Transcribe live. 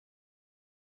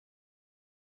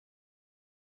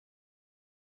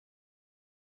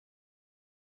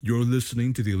You're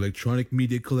listening to the Electronic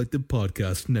Media Collective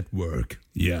Podcast Network.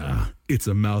 Yeah, it's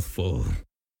a mouthful.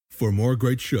 For more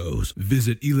great shows,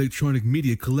 visit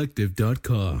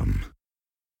electronicmediacollective.com.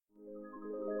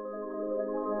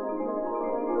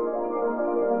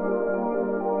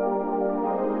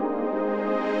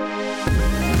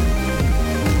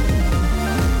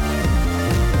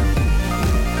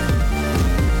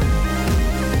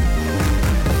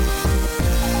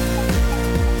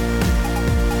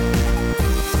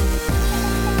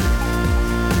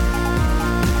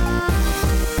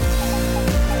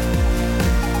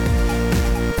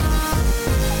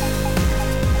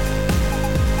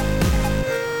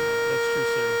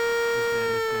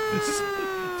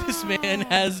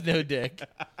 Has no dick.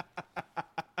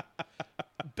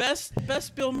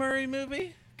 Best Bill Murray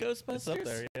movie? Ghostbusters? It's up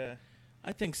there, yeah.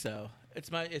 I think so.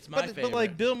 It's my favorite. But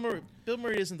like Bill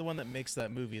Murray isn't the one that makes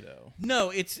that movie though.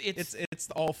 No, it's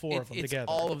all four of them together.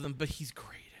 It's all of them, but he's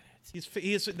great in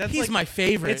it. He's like, my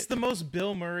favorite. It's the most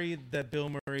Bill Murray that Bill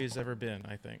Murray has ever been,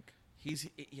 I think.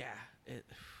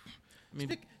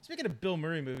 Speaking of Bill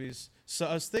Murray movies, so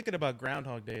I was thinking about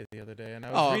Groundhog Day the other day, and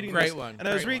I was reading great one. And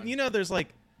I was reading, you know, there's like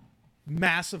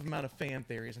massive amount of fan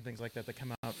theories and things like that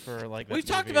come out for like. We've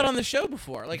talked about on the show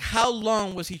before, like how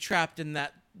long was he trapped in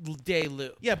that day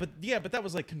loop? Yeah, but that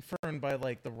was like confirmed by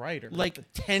like the writer, like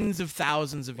tens of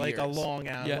thousands of years, like a long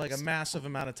out, like a massive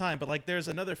amount of time. But like, there's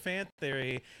another fan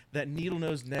theory that Needle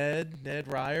Nose Ned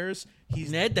Ryers,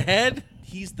 he's Ned the Head,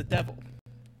 he's the devil.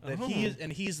 That he is,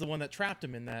 and he's the one that trapped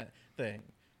him in that thing,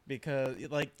 because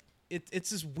like it's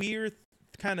this weird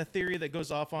kind of theory that goes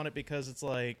off on it, because it's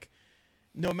like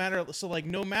no matter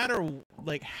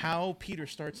like how Peter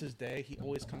starts his day, he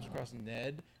always comes across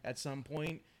Ned at some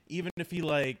point, even if he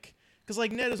because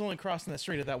like Ned is only crossing that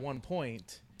street at that one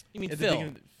point. You mean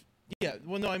Phil? Yeah,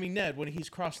 well no, I mean Ned, when he's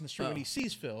crossing the street when he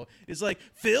sees Phil, is like,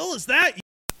 Phil, is that you?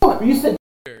 You said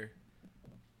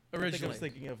originally. I was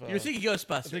thinking of, you're thinking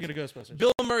Ghostbusters. I'm thinking of Ghostbusters.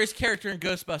 Bill Murray's character in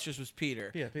Ghostbusters was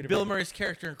Peter. Yeah, Peter. Bill Murray's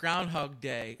character in Groundhog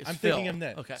Day is I'm Phil. thinking of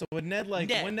Ned. Okay. So when Ned's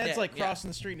crossing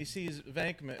the street and he sees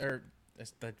Venkman, or I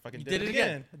fucking did it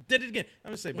again. Did it again. I'm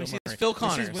gonna say Bill Murray. Phil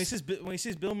Connors. When he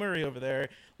sees Bill Murray over there,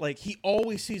 like he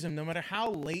always sees him, no matter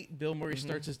how late Bill Murray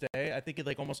starts his day. I think he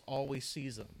like almost always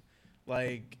sees him.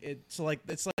 Like it's like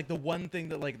the one thing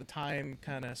that like the time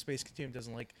kind of space continuum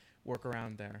doesn't like work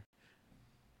around there.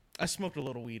 I smoked a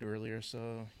little weed earlier,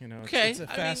 so you know it's a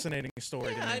fascinating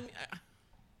story to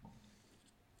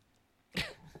me.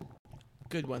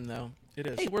 Good one though. It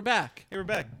is. Hey, we're back.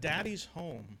 Daddy's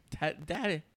home.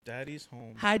 Daddy's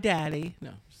home. Hi, Daddy.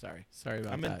 No, sorry about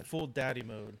that. I'm in full daddy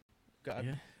mode. God,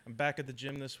 yeah. I'm back at the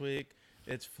gym this week.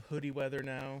 It's hoodie weather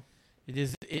now. It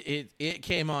is. It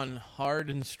came on hard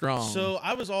and strong. So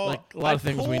I was all like a lot of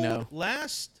things we know.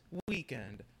 Last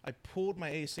weekend, I pulled my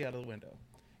AC out of the window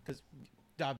because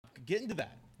get into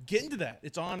that.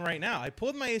 It's on right now. I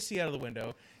pulled my AC out of the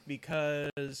window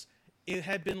because it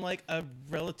had been like a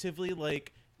relatively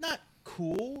like not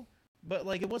cool, but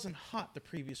like it wasn't hot the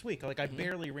previous week. Like I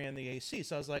barely ran the AC,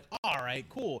 so I was like, all right,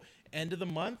 cool. End of the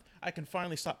month, I can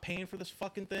finally stop paying for this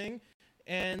fucking thing.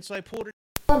 And so I pulled it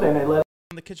and I let it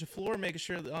on the kitchen floor, making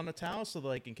sure that on the towel, so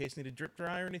like in case you need to drip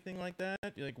dry or anything like that,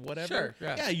 like whatever.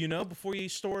 Sure, yeah, you know, before you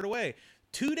store it away.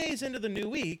 2 days into the new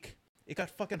week, it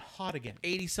got fucking hot again.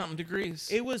 80-something degrees.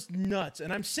 It was nuts.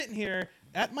 And I'm sitting here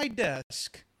at my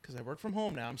desk, because I work from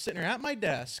home now. I'm sitting here at my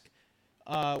desk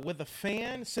with a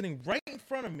fan sitting right in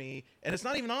front of me, and it's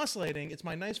not even oscillating. It's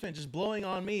my nice fan just blowing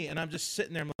on me, and I'm just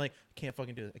sitting there. I'm like, I can't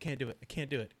fucking do it. I can't do it.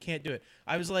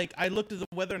 I was like, I looked at the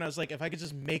weather, and I was like, if I could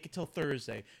just make it till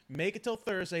Thursday.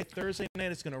 Thursday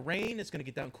night, it's going to rain. It's going to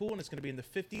get down cool, and it's going to be in the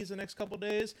 50s the next couple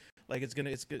days. Like, it's good.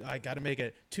 I got to make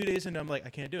it. 2 days into, I'm like, I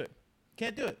can't do it.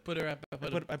 Can't do it. I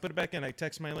put it back in. I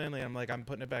text my landlady. I'm like, I'm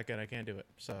putting it back in. I can't do it.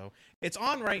 So it's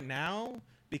on right now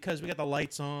because we got the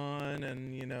lights on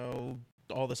and, you know,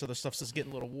 all this other stuff. So it's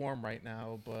getting a little warm right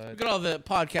now. But we got all the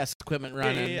podcast equipment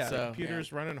running. Yeah. So, the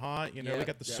computer's running hot. You know, we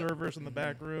got the servers in the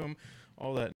back room.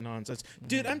 All that nonsense.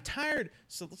 Dude, I'm tired.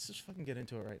 So let's just fucking get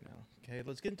into it right now. Okay,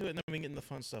 let's get into it, and then we can get into the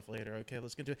fun stuff later. Okay,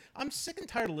 let's get into it. I'm sick and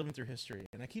tired of living through history.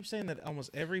 And I keep saying that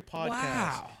almost every podcast.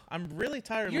 Wow. I'm really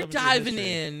tired of living through history. You're diving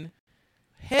in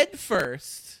head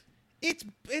first. It's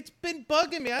been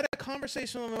bugging me. I had a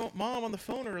conversation with my mom on the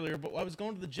phone earlier, but I was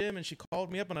going to the gym and she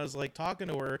called me up and I was like talking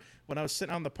to her when I was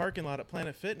sitting on the parking lot at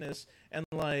Planet Fitness, and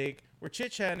like we're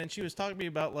chit-chatting and she was talking to me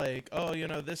about like, oh, you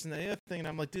know, this and the other thing, and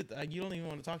I'm like, dude, you don't even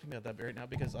want to talk to me about that right now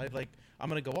because I'm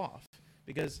gonna go off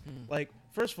because like,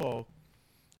 first of all,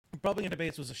 Republican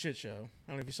Debates was a shit show.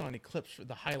 I don't know if you saw any clips for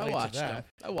the highlights of that.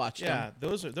 I watched them. Yeah,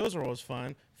 those are always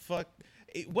fun.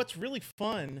 What's really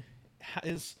fun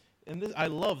is and I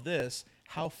love this,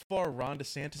 how far Ron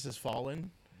DeSantis has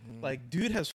fallen. Like,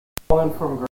 dude has fallen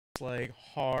from grace, like,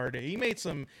 hard. He made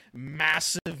some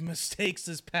massive mistakes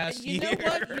this past year.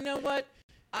 You know what?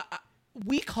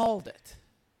 We called it.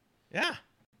 Yeah.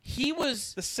 He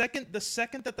was the second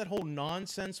that whole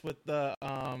nonsense with the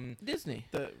Disney.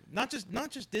 Not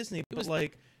just Disney, but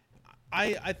like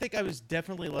I think I was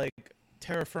definitely like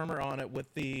terra firma on it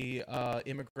with the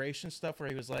immigration stuff, where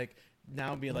he was like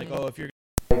now being like, oh, if you're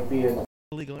like be an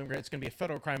illegal immigrant, it's gonna be a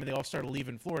federal crime, and they all started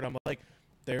leaving Florida. I'm like,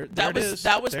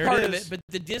 that was part of it, but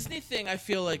the Disney thing I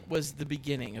feel like was the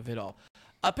beginning of it all.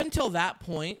 Up until that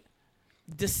point,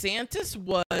 DeSantis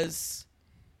was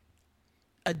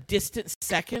a distant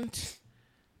second,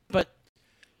 but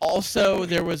also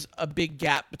there was a big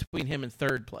gap between him and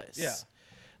third place. Yeah.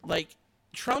 Like,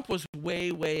 Trump was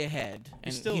way, way ahead,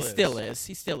 and he still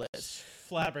is.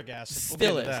 Flabbergasted.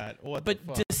 Still is. That. But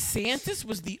DeSantis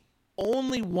was the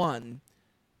only one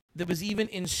that was even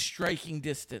in striking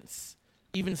distance,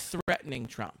 even threatening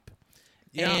Trump.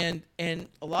 Yeah. And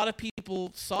a lot of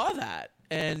people saw that,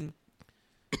 and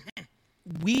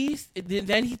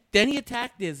then he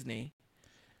attacked Disney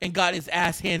and got his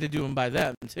ass handed to him by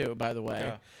them too, by the way.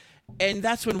 Yeah. And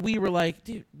that's when we were like,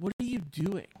 dude, what are you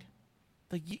doing?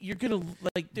 Like, you're gonna,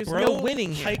 like, there's Bro no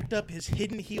winning here. Hiked up his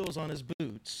hidden heels on his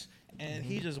boots, and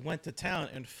he just went to town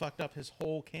and fucked up his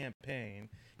whole campaign.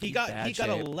 He got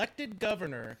elected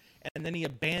governor, and then he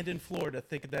abandoned Florida,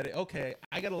 thinking that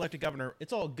I got elected governor,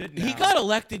 it's all good now. He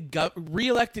got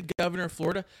re-elected governor of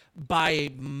Florida by a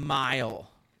mile.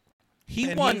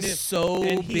 He won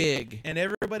big, and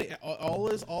everybody, all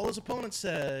his opponents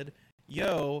said,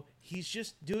 "Yo, he's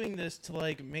just doing this to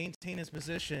like maintain his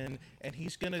position, and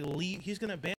he's gonna leave. He's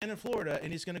gonna abandon Florida,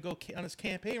 and he's gonna go on his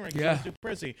campaign run. He's gonna do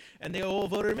presidency." And they all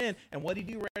voted him in. And what did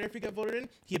he do right after he got voted in?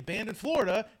 He abandoned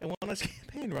Florida and went on his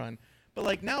campaign run. But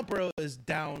like now, bro is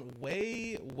down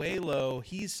way, way low.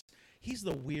 He's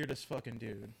the weirdest fucking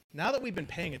dude. Now that we've been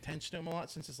paying attention to him a lot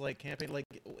since his like campaign, like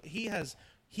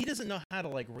he doesn't know how to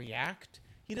like react.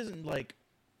 He doesn't like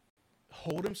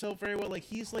hold himself very well. Like,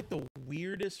 he's like the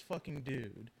weirdest fucking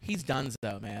dude. He's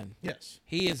donezo, man. Yes.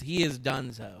 He is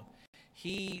donezo.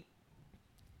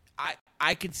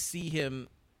 I could see him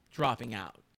dropping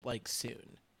out like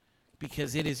soon,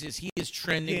 because he is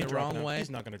trending the wrong way. He's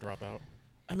not going to drop out.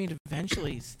 I mean,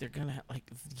 eventually they're gonna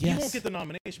He won't get the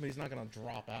nomination, but he's not gonna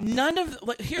drop out.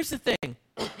 Here's the thing.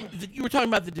 You were talking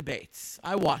about the debates.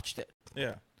 I watched it.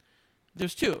 Yeah.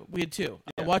 There's two. We had two.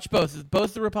 Yeah. I watched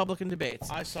both the Republican debates.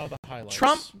 I saw the highlights.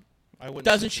 Trump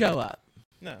doesn't show up.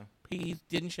 No. He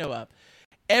didn't show up.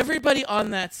 Everybody on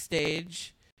that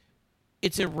stage,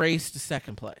 it's a race to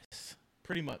second place.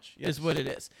 Pretty much. Yes. Is what it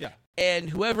is. Yeah. And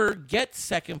whoever gets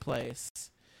second place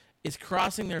is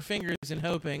crossing their fingers and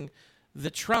hoping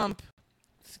that Trump,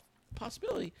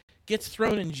 possibility, gets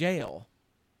thrown in jail.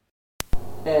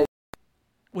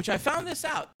 Which I found this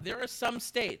out. There are some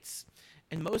states,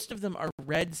 and most of them are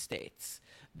red states.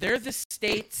 They're the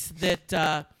states that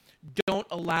don't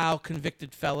allow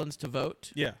convicted felons to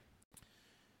vote. Yeah.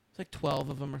 It's like 12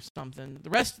 of them or something. The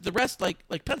rest,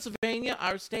 like Pennsylvania,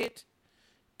 our state,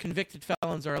 convicted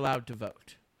felons are allowed to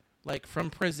vote. Like, from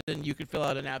prison, you could fill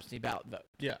out an absentee ballot vote.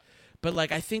 Yeah. But,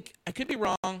 like, I think, I could be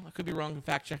wrong.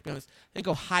 Fact check me on this. I think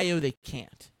Ohio, they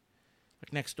can't.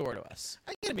 Like, next door to us.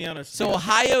 I gotta be honest. So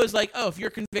Ohio is like, oh, if you're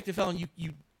a convicted felon,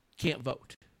 you can't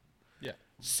vote. Yeah.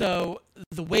 So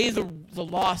the way the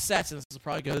law sets, and this will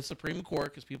probably go to the Supreme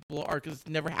Court because it's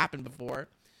never happened before.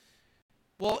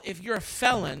 Well, if you're a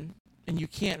felon and you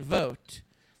can't vote,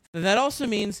 then that also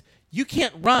means you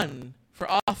can't run for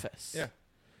office. Yeah.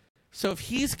 So if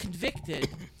he's convicted,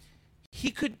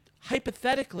 he could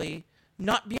hypothetically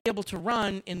not be able to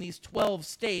run in these 12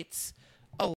 states.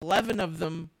 11 of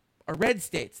them are red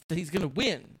states that he's going to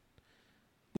win,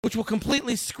 which will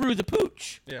completely screw the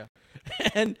pooch. Yeah.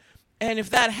 And if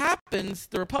that happens,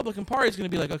 the Republican Party is going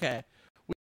to be like, okay,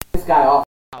 this guy off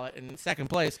ballot in second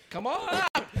place. Come on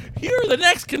up. You're the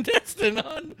next contestant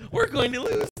we're going to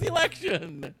lose the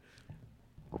election.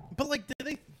 But, like, do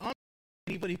they...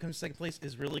 Anybody who comes second place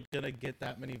is really going to get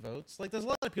that many votes? Like, there's a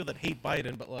lot of people that hate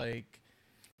Biden, but, like...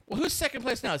 Well, who's second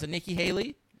place now? Is it Nikki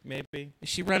Haley? Maybe. Is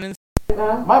she running?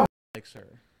 My mom likes her.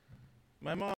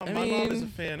 My mom is a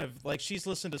fan of... Like, she's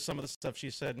listened to some of the stuff she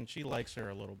said, and she likes her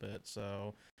a little bit,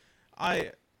 so...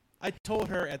 I told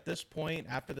her at this point,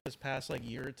 after this past, like,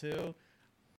 year or two,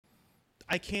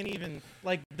 I can't even...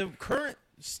 Like, the current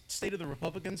state of the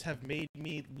Republicans have made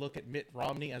me look at Mitt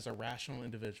Romney as a rational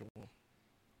individual.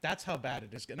 That's how bad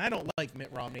it is. And I don't like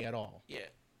Mitt Romney at all. Yeah.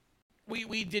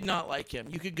 We did not like him.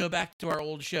 You could go back to our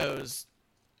old shows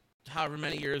however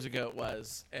many years ago it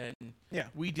was, and Yeah.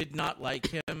 we did not like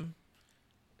him.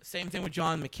 Same thing with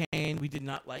John McCain. We did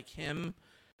not like him.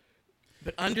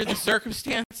 But under the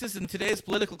circumstances in today's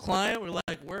political climate, we're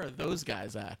like, where are those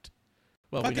guys at?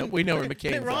 Well, we know where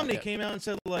McCain's Mitt Romney at. came out and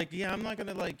said, like, yeah, I'm not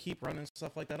gonna like keep running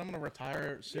stuff like that. I'm gonna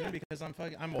retire soon because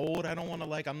I'm old. I don't want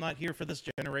to I'm not here for this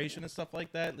generation and stuff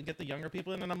like that. Get the younger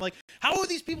people in, and I'm like, how are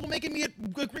these people making me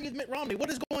agree with Mitt Romney? What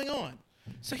is going on?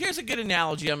 So here's a good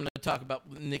analogy I'm going to talk about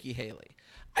with Nikki Haley.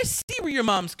 I see where your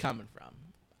mom's coming from.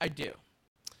 I do.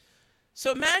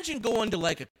 So imagine going to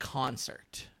like a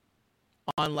concert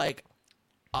on like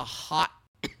a hot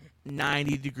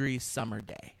 90-degree summer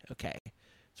day. Okay.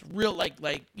 It's real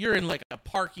like you're in like a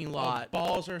parking lot.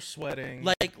 Balls are sweating.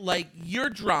 Like you're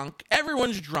drunk.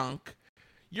 Everyone's drunk.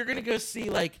 You're going to go see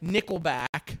like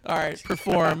Nickelback, all right,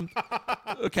 perform.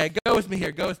 Okay, go with me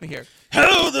here.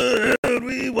 How the hell do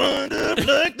we wind up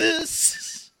like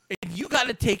this? And you got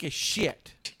to take a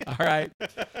shit, all right?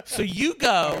 So you go.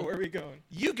 All right, where are we going?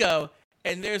 You go,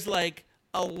 and there's like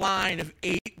a line of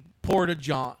 8 porta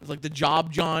johns, like the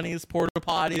Job Johnnies, porta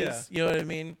potties. Yeah. You know what I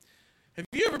mean? Have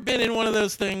you ever been in one of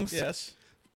those things? Yes.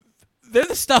 They're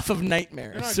the stuff of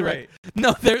nightmares. They're not right?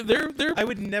 No, they're. I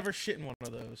would never shit in one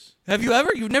of those. Have you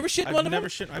ever? You've never shit in one of them?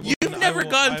 You've never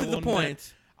gotten to the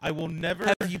point. I will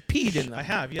never. Have you peed in them? I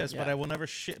have, yes, but I will never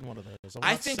shit in one of those.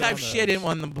 I think I've shit in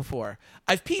one of them before.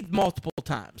 I've peed multiple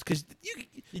times because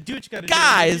you do what you got to do.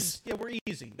 Guys, yeah, we're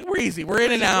easy. We're easy. We're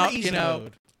in and out. You know,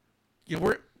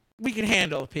 mode. we can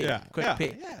handle a pee. Yeah, quick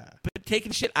pee. Yeah. But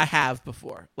taking shit, I have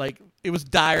before. Like it was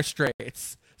dire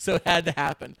straits, so it had to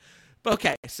happen.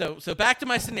 Okay, so back to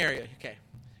my scenario. Okay.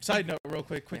 Side note, real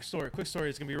quick story. Quick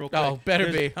story is gonna be real quick. Oh,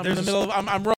 better be. I'm in the middle of.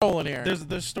 I'm rolling here. There's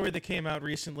a story that came out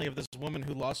recently of this woman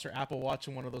who lost her Apple Watch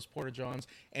in one of those porta johns,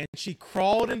 and she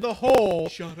crawled in the hole.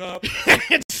 Shut up.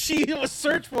 And she was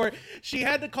searched for it. They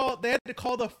had to call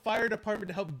the fire department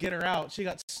to help get her out. She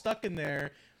got stuck in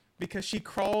there because she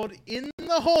crawled in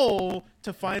the hole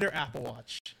to find her Apple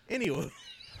Watch. Anyway.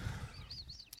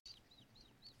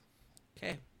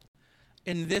 Okay.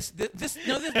 And that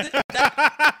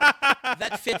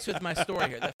fits with my story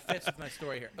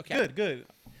here. Okay. Good.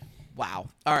 Wow.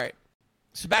 All right.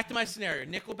 So back to my scenario.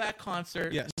 Nickelback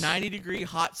concert. Yes. 90-degree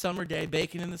hot summer day,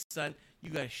 baking in the sun.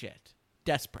 You got shit.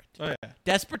 Desperate. Oh yeah.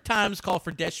 Desperate times call for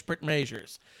desperate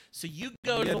measures. So you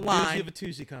go to the line. You have a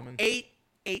toozy coming.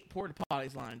 Eight porta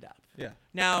potties lined up. Yeah.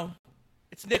 Now,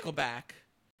 it's Nickelback.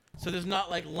 So there's not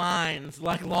like lines,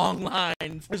 like long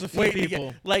lines. There's a few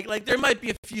people. Like there might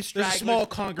be a few stragglers. There's a small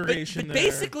congregation but there.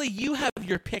 Basically, you have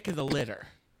your pick of the litter.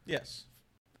 Yes.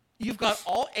 You've got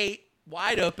all 8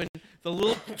 wide open. The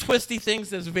little twisty thing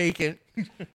says vacant.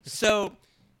 So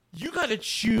you got to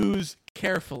choose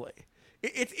carefully.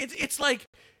 It's like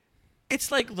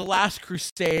the Last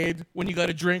Crusade when you got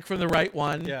to drink from the right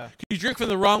one. Yeah. If you drink from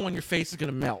the wrong one, your face is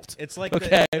gonna melt. It's like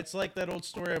it's like that old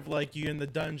story of like you in the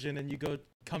dungeon and you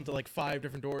come to like 5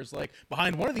 different doors. Like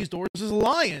behind one of these doors is a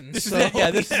lion. This is it.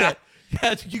 Yeah, this is it.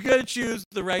 Yeah, you got to choose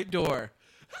the right door.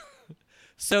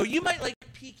 So you might like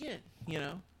peek in. You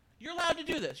know, you're allowed to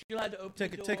do this. You're allowed to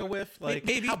open the door. Take a whiff. Like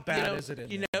maybe how bad is it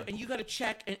in you there? know, and you got to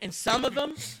check. And some of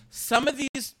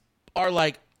these are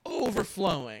like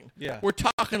overflowing. Yeah. We're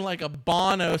talking like a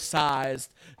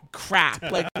Bono-sized crap,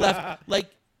 like left, like,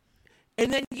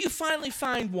 and then you finally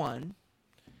find one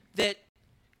that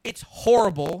it's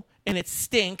horrible and it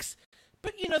stinks,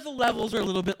 but you know the levels are a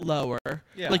little bit lower.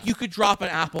 Yeah. Like you could drop an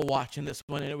Apple Watch in this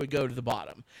one and it would go to the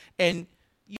bottom. And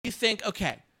you think,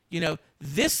 okay, you know,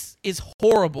 this is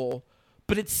horrible,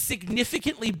 but it's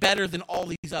significantly better than all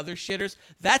these other shitters.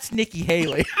 That's Nikki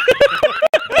Haley.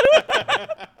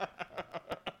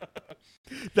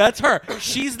 That's her.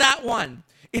 She's that one.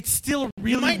 It's still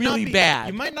really bad.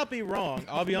 You might not be wrong.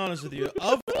 I'll be honest with you.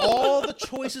 Of all the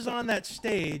choices on that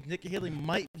stage, Nikki Haley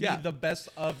might be the best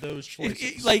of those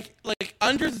choices. Like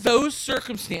under those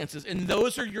circumstances, and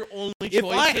those are your only choices. If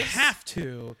I have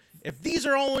to, if these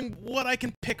are only what I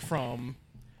can pick from,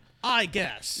 I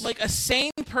guess. Like a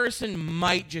sane person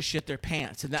might just shit their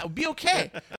pants, and that would be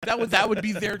okay. that would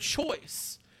be their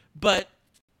choice. But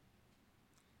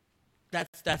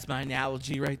that's my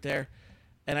analogy right there.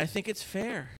 And I think it's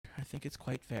fair. I think it's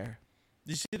quite fair.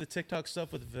 Did you see the TikTok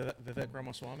stuff with Vivek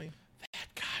Ramaswamy? That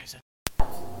guy's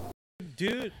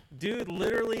Dude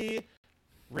literally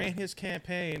ran his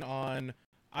campaign on,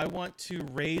 I want to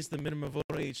raise the minimum vote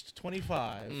age to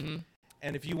 25. Mm-hmm.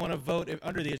 And if you want to vote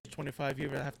under the age of 25, you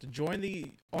have to join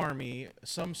the Army,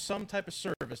 some type of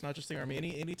service, not just the Army,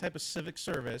 any type of civic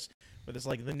service, whether it's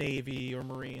like the Navy or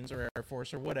Marines or Air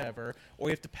Force or whatever, or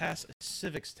you have to pass a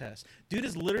civics test. Dude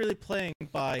is literally playing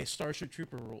by Starship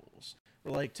Trooper rules.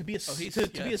 like to be a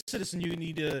to be a citizen, you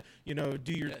need to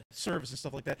do your service and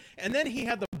stuff like that. And then he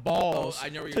had the balls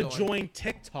to join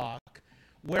TikTok,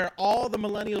 where all the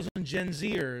millennials and Gen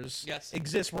Zers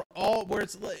exist. Where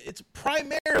it's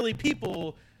primarily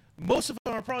people. Most of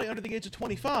them are probably under the age of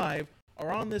 25.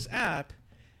 Are on this app,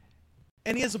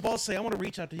 and he has the balls to say, "I want to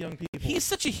reach out to young people." He's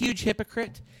such a huge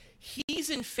hypocrite. He's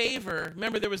in favor.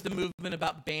 Remember, there was the movement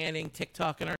about banning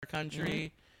TikTok in our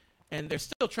country. And they're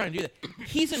still trying to do that.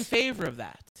 He's in favor of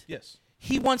that. Yes.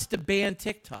 He wants to ban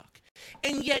TikTok.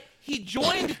 And yet he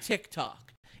joined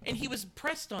TikTok. And he was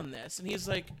pressed on this. And he's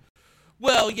like,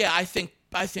 well, yeah, I think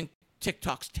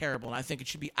TikTok's terrible. And I think it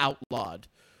should be outlawed.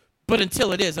 But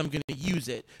until it is, I'm going to use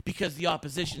it because the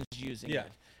opposition's using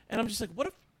it. And I'm just like, what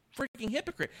a freaking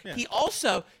hypocrite. Yeah. He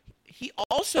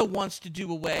also wants to do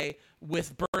away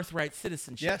with birthright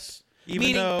citizenship. Yes.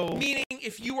 Meaning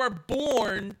if you are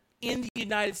born in the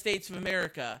United States of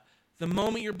America, the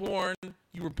moment you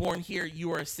were born here,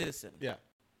 you are a citizen. Yeah.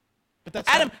 But that's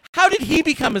Adam, how did he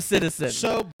become a citizen?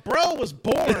 So, bro was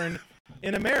born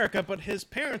in America, but his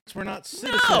parents were not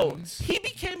citizens. No, he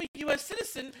became a U.S.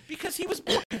 citizen because he was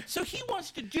born. So he wants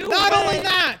to do Not only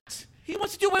that! He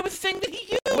wants to do away with the thing that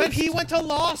he used. When he went to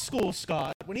law school,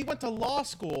 Scott,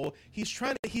 he's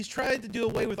trying to do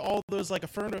away with all those like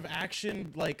affirmative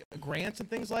action like grants and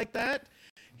things like that.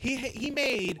 He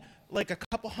made like a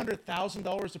couple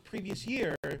 $100,000 the previous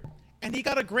year, and he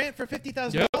got a grant for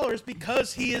 $50,000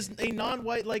 because he is a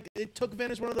non-white. Like it took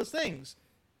advantage of one of those things.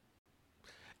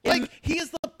 Like he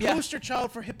is the poster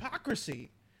child for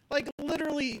hypocrisy. Like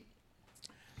literally.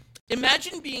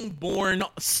 Imagine being born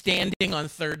standing on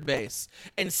third base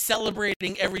and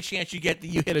celebrating every chance you get that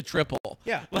you hit a triple.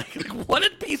 Yeah. Like what a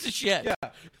piece of shit. Yeah.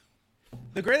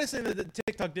 The greatest thing that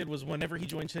TikTok did was whenever he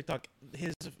joined TikTok,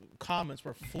 his comments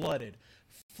were flooded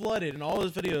in all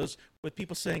his videos with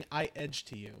people saying, "I edge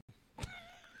to you."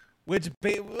 Which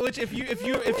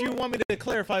if you want me to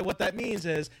clarify what that means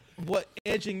is, what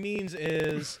edging means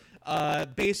is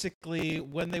basically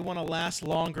when they want to last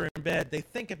longer in bed, they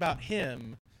think about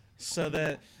him so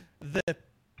that the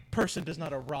person does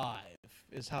not arrive.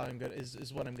 Is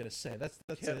what I'm gonna say. That's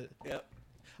it. Yep.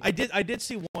 I did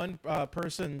see one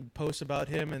person post about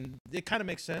him, and it kind of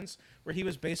makes sense, where he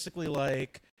was basically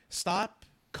like, stop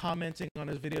commenting on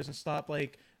his videos and stop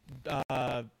like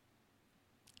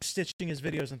stitching his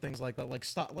videos and things like that. Like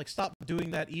stop doing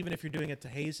that, even if you're doing it to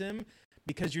haze him,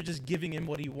 because you're just giving him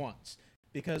what he wants.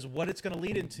 Because what it's going to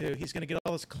lead into, he's going to get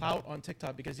all this clout on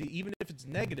TikTok, because even if it's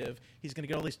negative, he's going to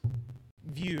get all these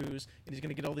views and he's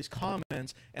going to get all these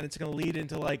comments, and it's going to lead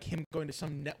into like him going to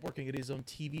some networking at his own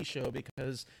TV show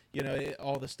because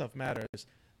all this stuff matters.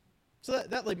 So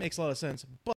that like makes a lot of sense.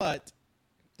 But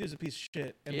dude's a piece of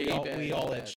shit, and we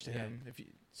all edge to him.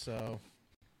 So.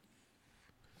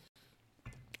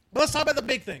 But let's talk about the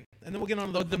big thing, and then we'll get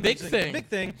on to the big thing. The big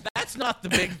thing. That's not the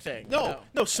big thing. No.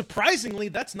 Surprisingly,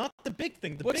 that's not the big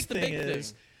thing. What's the big thing?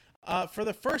 Is, for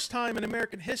the first time in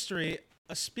American history,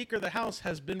 a Speaker of the House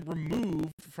has been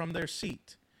removed from their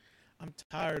seat. I'm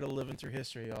tired of living through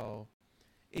history, y'all.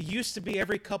 It used to be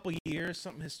every couple years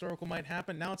something historical might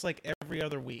happen. Now it's like every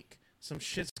other week. Some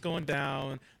shit's going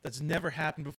down that's never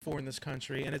happened before in this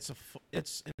country, and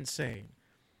it's insane.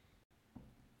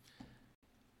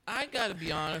 I gotta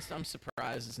be honest, I'm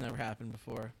surprised it's never happened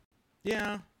before.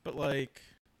 Yeah, but like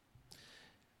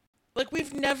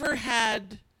we've never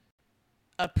had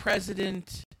a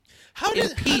president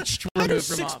impeached. How do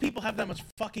six people have that much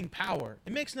fucking power?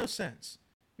 It makes no sense.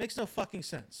 It makes no fucking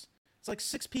sense. It's like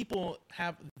six people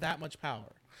have that much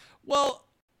power. Well,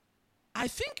 I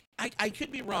think I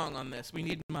could be wrong on this. We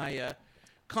need my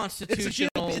constitutional.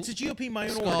 It's a GOP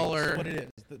minority. Scholar. That's what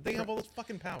it is. They have all this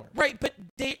fucking power. Right, but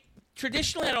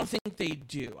traditionally, I don't think they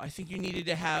do. I think you needed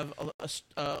to have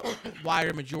a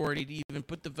wider majority to even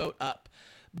put the vote up.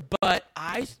 But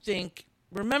I think,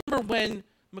 remember when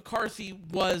McCarthy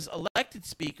was elected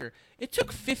Speaker, it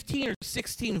took 15 or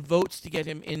 16 votes to get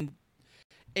him in,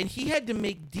 and he had to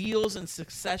make deals and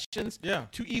successions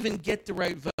to even get the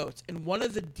right votes. And one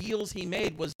of the deals he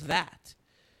made was that,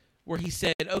 where he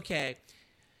said, okay,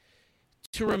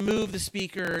 to remove the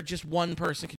speaker, just one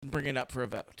person can bring it up for a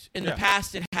vote. In the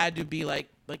past, it had to be like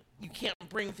you can't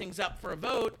bring things up for a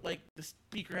vote. Like the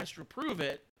speaker has to approve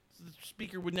it. So the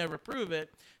speaker would never approve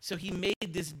it. So he made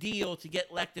this deal to get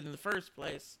elected in the first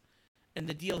place, and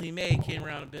the deal he made came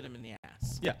around and bit him in the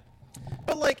ass. Yeah,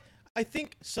 but like I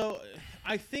think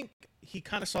he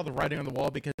kind of saw the writing on the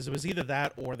wall, because it was either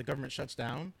that or the government shuts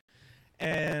down,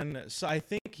 and so I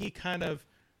think he kind of.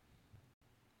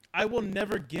 I will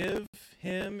never give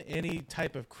him any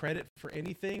type of credit for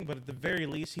anything, but at the very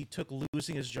least, he took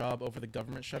losing his job over the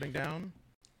government shutting down.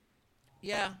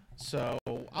 Yeah. So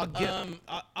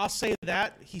I'll say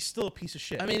that he's still a piece of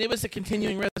shit. I mean, it was a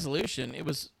continuing resolution.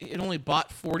 It only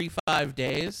bought 45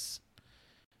 days.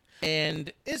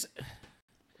 And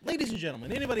ladies and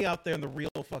gentlemen, anybody out there in the real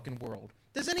fucking world,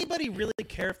 does anybody really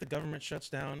care if the government shuts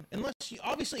down? Unless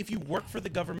obviously if you work for the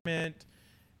government,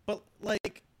 but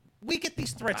like we get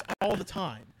these threats all the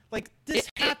time. Like this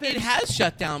happens. It has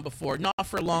shut down before, not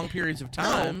for long periods of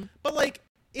time. No, but like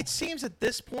it seems at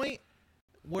this point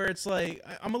where it's like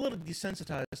I'm a little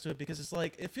desensitized to it because it's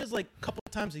like it feels like a couple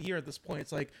of times a year at this point.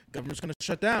 It's like government's gonna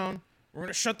shut down. We're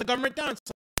gonna shut the government down. It's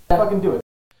like, fucking do it.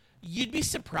 You'd be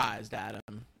surprised,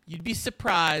 Adam. You'd be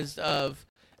surprised of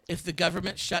if the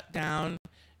government shut down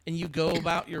and you go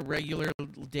about your regular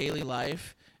daily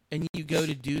life and you go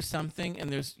to do something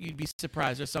and you'd be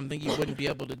surprised there's something you wouldn't be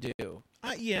able to do.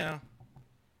 Yeah.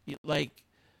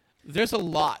 There's a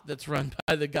lot that's run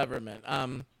by the government.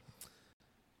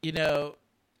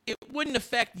 It wouldn't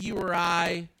affect you or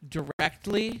I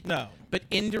directly. No. But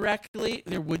indirectly,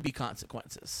 there would be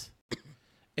consequences.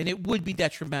 And it would be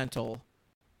detrimental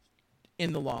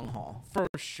in the long haul, for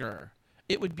sure.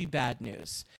 It would be bad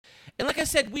news. And like I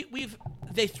said,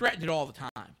 they threatened it all the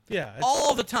time. Yeah.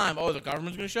 All the time. Oh, the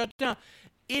government's going to shut down.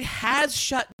 It has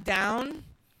shut down,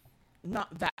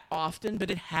 not that often,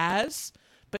 but it has,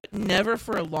 but never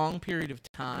for a long period of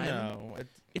time. No.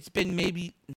 It's been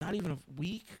maybe not even a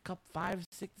week, 5,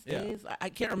 6 days. I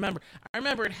can't remember. I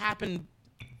remember it happened,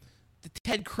 the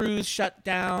Ted Cruz shut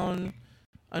down.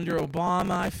 Under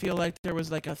Obama, I feel like there was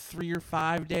like a 3 or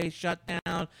 5 day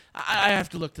shutdown. I have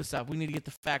to look this up. We need to get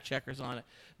the fact checkers on it.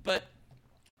 But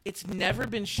it's never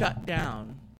been shut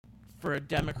down for a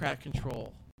Democrat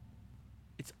control.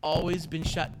 It's always been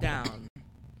shut down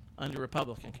under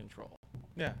Republican control.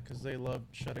 Yeah, because they love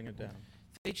shutting it down.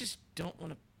 They just don't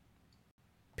want to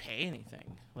pay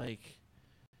anything. Like,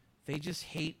 they just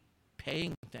hate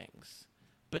paying things.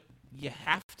 But you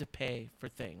have to pay for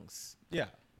things. Yeah.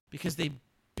 Because they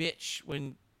bitch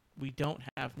when we don't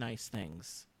have nice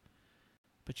things,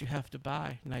 but you have to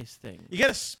buy nice things. You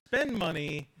gotta spend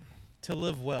money to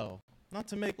live well, not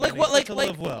to make money, but to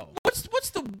live well.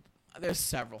 There's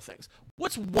several things.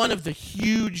 What's one of the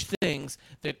huge things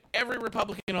that every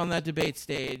Republican on that debate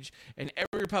stage and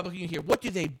every Republican you hear, what do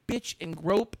they bitch and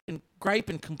grope and gripe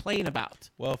and complain about?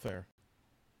 Welfare.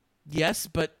 Yes,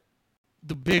 but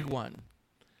the big one.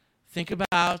 Think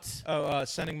about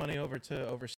sending money over to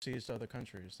overseas to other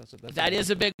countries. That is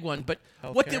a big one. But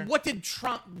healthcare. what did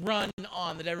Trump run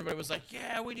on that everybody was like,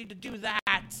 yeah, we need to do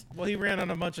that? Well, he ran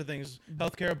on a bunch of things.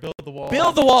 Healthcare, build the wall.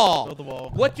 Build the wall. Build the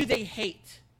wall. What do they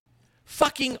hate?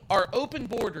 Fucking our open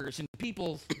borders and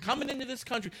people coming into this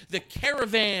country, the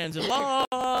caravans and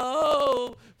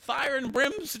fire and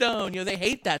brimstone. They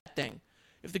hate that thing.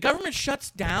 If the government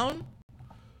shuts down,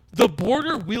 the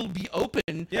border will be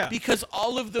open because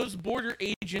all of those border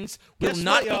agents will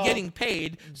not be getting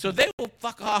paid, so they will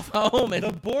fuck off home. And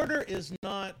the border is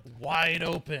not wide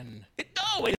open.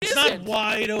 It's not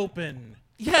wide open.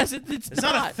 Yes, it's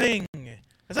not a thing.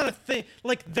 It's not a thing.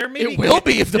 Like there may it will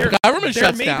be if the government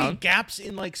shuts down. There may be gaps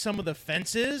in like some of the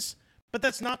fences, but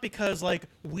that's not because like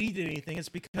we did anything. It's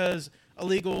because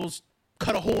illegals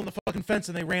cut a hole in the fucking fence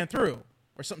and they ran through.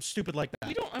 Or something stupid like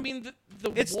that.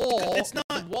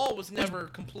 The wall was never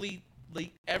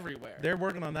completely everywhere. They're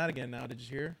working on that again now. Did you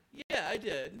hear? Yeah, I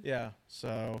did. Yeah,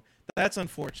 so that's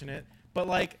unfortunate. But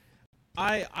like,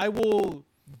 I will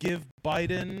give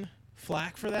Biden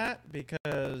flack for that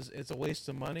because it's a waste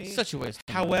of money. Such a waste.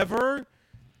 However,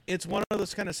 it's one of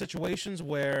those kind of situations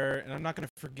where, and I'm not going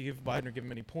to forgive Biden or give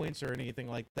him any points or anything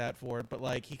like that for it, but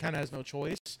like he kind of has no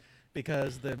choice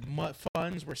because the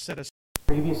funds were set aside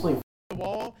previously.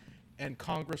 Wall, and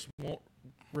Congress will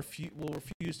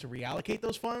refuse to reallocate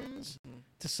those funds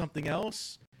to something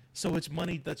else. So it's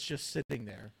money that's just sitting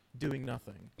there doing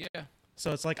nothing. Yeah.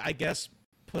 So it's like, I guess,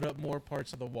 put up more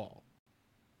parts of the wall.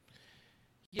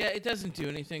 Yeah, it doesn't do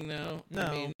anything though. No.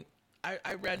 I mean,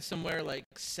 I read somewhere like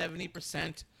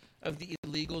 70% of the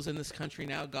illegals in this country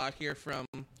now got here from.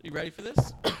 You ready for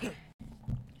this?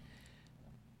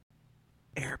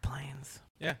 Airplanes.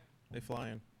 Yeah, they fly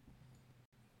in.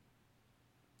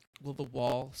 Will the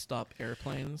wall stop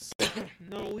airplanes?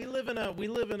 No, we live in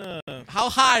a. How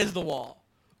high is the wall?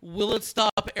 Will it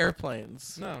stop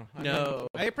airplanes? No. No.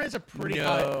 Airplanes are pretty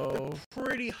high. They're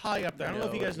pretty high up there. I don't know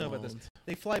if you guys know about this.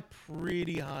 They fly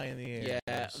pretty high in the air.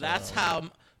 Yeah, that's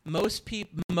how most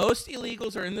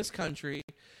illegals are in this country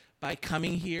by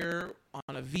coming here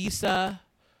on a visa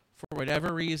for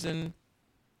whatever reason,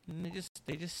 and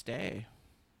they just stay.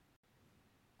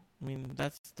 I mean,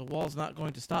 the wall's not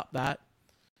going to stop that.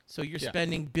 So you're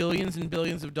spending billions and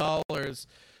billions of dollars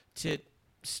to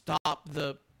stop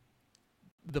the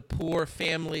poor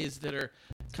families that are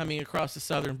coming across the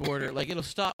southern border. Like, it'll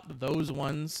stop those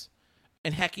ones.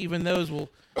 And heck, even those will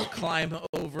climb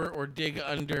over or dig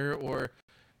under or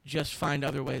just find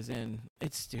other ways in.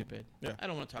 It's stupid. Yeah. I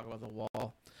don't want to talk about the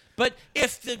wall. But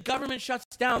if the government shuts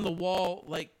down the wall,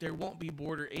 like, there won't be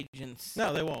border agents.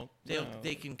 No, they won't.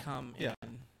 They can come in.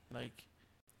 Like.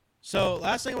 So,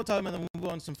 last thing we'll talk about, then we'll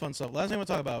move on to some fun stuff. Last thing we'll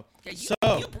talk about.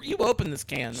 Yeah, you opened this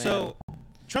can, man. So,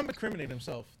 Trump incriminated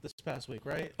himself this past week,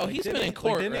 right? Oh, he's been in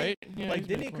court, right?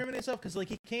 Didn't he incriminate himself? Because,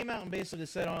 he came out and basically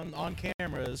said on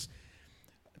cameras,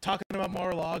 talking about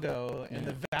Mar-a-Lago and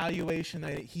the valuation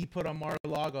that he put on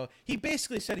Mar-a-Lago, he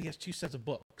basically said he has two sets of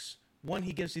books. One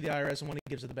he gives to the IRS and one he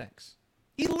gives to the banks.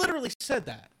 He literally said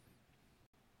that.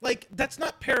 Like, that's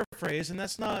not paraphrase and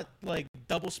that's not, like,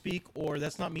 doublespeak or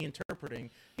that's not me interpreting.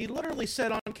 He literally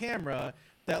said on camera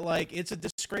that, like, it's a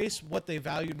disgrace what they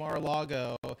valued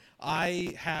Mar-a-Lago.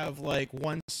 I have, like,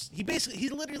 he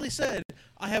literally said,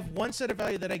 I have one set of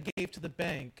value that I gave to the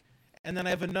bank, and then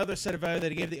I have another set of value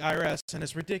that he gave the IRS, and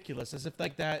it's ridiculous, as if,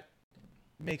 like, that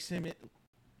makes him,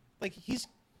 like, he's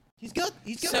good.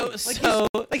 He's good.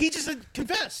 He just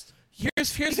confessed.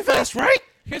 Here's the confessed, right?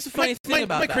 Here's the funny thing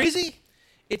about that. Am I crazy?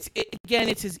 It's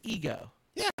his ego.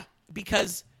 Yeah.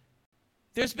 Because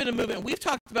there's been a movement, we've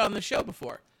talked about on the show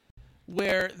before,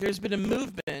 where there's been a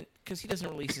movement, because he doesn't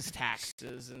release his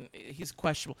taxes, and he's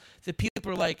questionable, that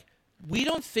people are like, we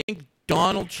don't think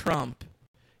Donald Trump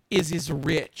is as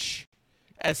rich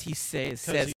as he says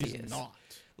he is. Not.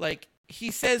 Like, he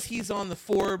says he's on the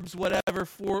Forbes, whatever,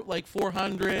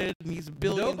 400, and he's a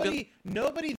billion.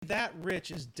 Nobody that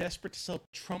rich is desperate to sell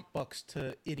Trump bucks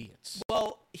to idiots.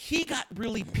 Well, he got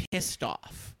really pissed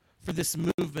off for this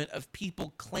movement of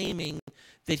people claiming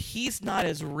that he's not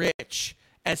as rich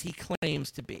as he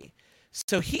claims to be.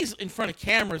 So he's in front of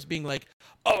cameras being like,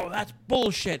 oh, that's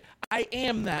bullshit. I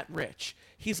am that rich.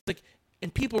 He's like,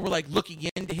 and people were like looking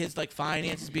into his like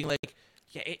finances being like,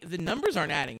 yeah, the numbers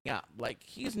aren't adding up. Like,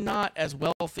 he's not as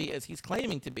wealthy as he's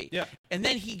claiming to be. Yeah. And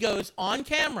then he goes on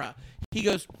camera. He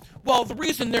goes, well, the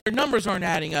reason their numbers aren't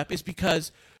adding up is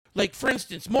because, like, for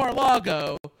instance,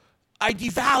 Mar-a-Lago, I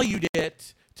devalued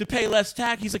it to pay less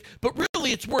tax. He's like, but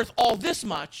really it's worth all this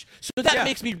much. So that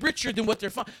makes me richer than what they're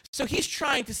finding. So he's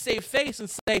trying to save face and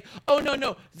say, oh,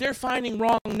 no, they're finding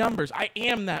wrong numbers. I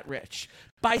am that rich.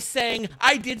 By saying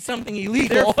I did something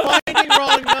illegal. They're finding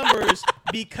wrong numbers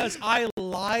because I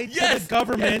lied to the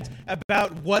government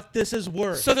about what this is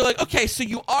worth. So they're like, okay, so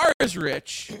you are as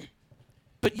rich,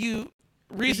 but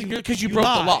because you broke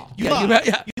the law. You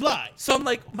lie. So I'm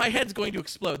like, my head's going to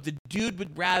explode. The dude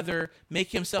would rather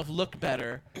make himself look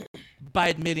better by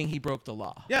admitting he broke the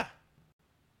law. Yeah.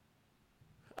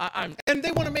 And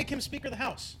they want to make him Speaker of the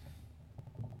House.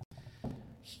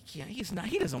 Yeah, he's not.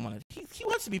 He doesn't want to. He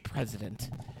wants to be president.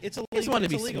 It's illegal.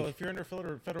 It's illegal. If you're under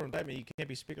federal indictment, you can't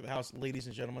be Speaker of the House, ladies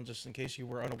and gentlemen. Just in case you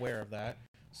were unaware of that.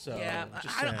 So yeah,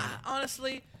 I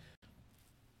honestly,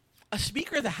 a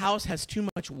Speaker of the House has too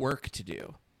much work to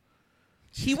do.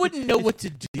 He wouldn't know what to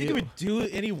do. He would do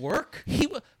any work.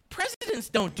 Presidents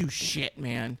don't do shit,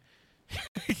 man.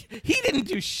 He didn't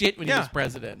do shit when he was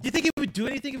president. Do you think he would do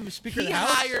anything if he was Speaker of the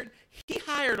House? He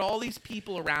hired all these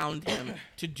people around him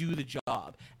to do the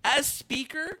job. As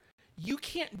Speaker, you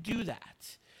can't do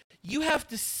that. You have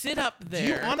to sit up there. Do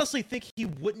you honestly think he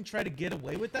wouldn't try to get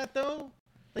away with that, though?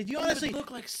 Like, do you honestly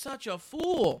look like such a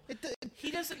fool?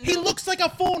 He doesn't. He looks like a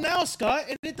fool now, Scott,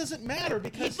 and it doesn't matter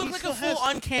because he looks like a fool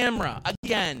on camera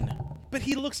again. But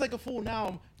he looks like a fool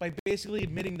now by basically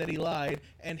admitting that he lied,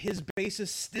 and his base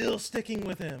is still sticking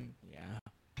with him. Yeah.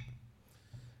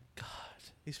 God.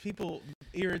 These people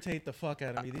irritate the fuck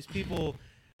out of me. These people,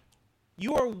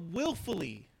 you are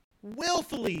willfully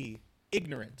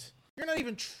ignorant. You're not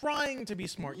even trying to be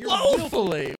smart. You're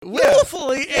willfully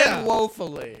and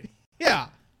woefully. Yeah.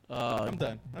 I'm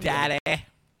done. Daddy.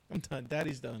 I'm done.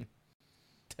 Daddy's done.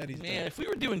 Man, if we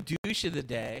were doing douche of the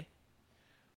day,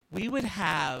 we would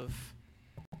have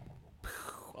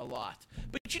a lot.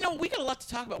 But we got a lot to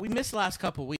talk about. We missed the last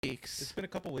couple weeks. It's been a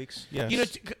couple weeks.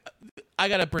 Yes. I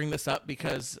got to bring this up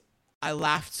because I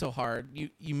laughed so hard.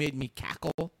 You made me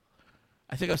cackle.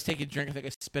 I think I was taking a drink. I think I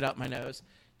spit out my nose.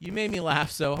 You made me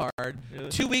laugh so hard. Really?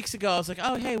 2 weeks ago, I was like,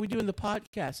 oh, hey, we doing the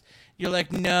podcast. You're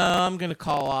like, no, I'm going to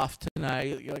call off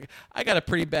tonight. You're like, I got a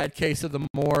pretty bad case of the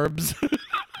morbs.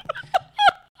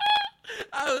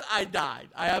 I died.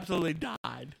 I absolutely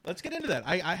died. Let's get into that.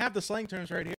 I have the slang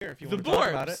terms right here if you want to talk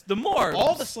about it. The morbs.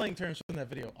 All the slang terms from that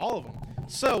video. All of them.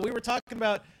 So we were talking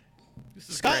about...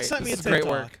 Scott sent me a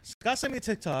TikTok. Scott sent me a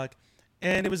TikTok,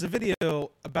 and it was a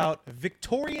video about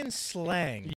Victorian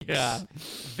slang. Yeah.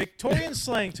 Victorian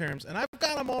slang terms, and I've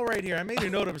got them all right here. I made a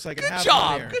note of it so I can have Good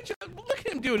job. them here. Good job. Look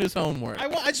at him doing his homework. I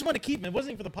just want to keep them. It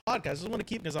wasn't even for the podcast. I just want to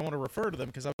keep them because I want to refer to them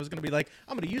because I was going to be like,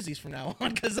 I'm going to use these from now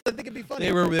on because I think it'd be funny.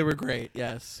 They were great.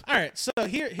 Yes. All right, so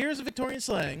here's the Victorian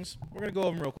slangs. We're going to go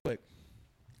over them real quick.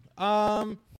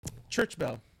 Church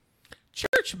bell.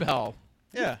 Church bell.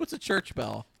 Yeah. What's a church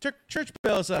bell? Church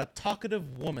bell is a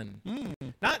talkative woman.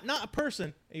 Not a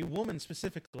person, a woman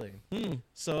specifically.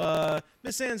 So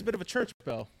Miss Ann's a bit of a church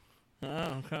bell.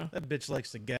 Oh, okay. That bitch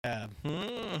likes to gab.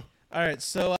 All right,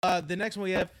 so the next one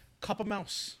we have cop a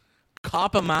mouse.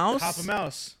 Cop a mouse? Cop a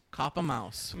mouse. Cop a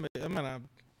mouse. I'm gonna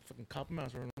fucking cop a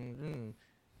mouse.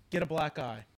 Get a black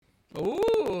eye.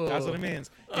 Ooh. That's what it means.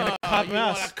 Get a cop a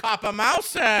mouse. Want a cop a mouse?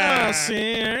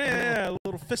 See, yeah, a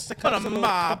little fisticuffs. Put a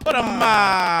mop. Put a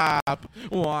mop.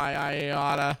 Why I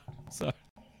oughta. Sorry.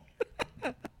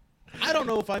 I don't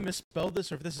know if I misspelled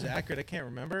this or if this is accurate. I can't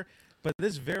remember. But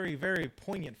this is very, very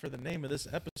poignant for the name of this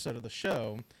episode of the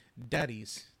show.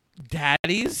 Daddies.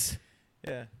 Daddies?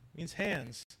 Yeah. Means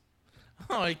hands.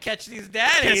 Oh, you catch these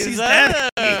daddies.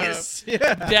 Daddies.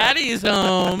 Yeah. Daddy's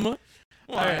home.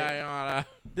 Why right. I oughta.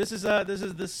 This is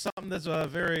something that's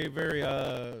very, very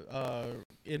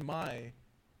in my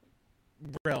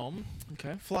realm.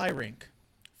 Okay. Fly rink.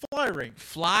 Fly rink.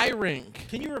 Fly rink.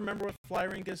 Can you remember what fly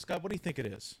rink is, Scott? What do you think it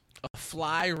is? A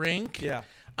fly rink? Yeah.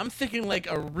 I'm thinking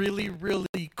like a really,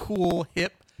 really cool,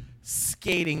 hip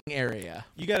skating area.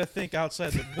 You got to think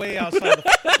outside the way outside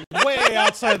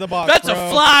the box. That's bro.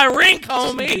 a fly rink,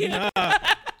 homie. Nah.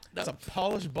 That's a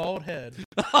polished bald head.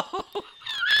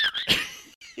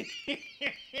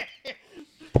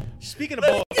 Speaking of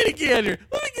bald, Let me get a gander.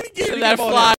 of That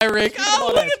bald fly head. rink. Speaking of Oh,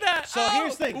 bald look heads. at that. So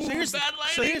here's the thing. Ooh,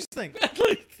 So here's the thing.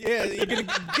 Yeah, you're gonna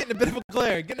get a bit of a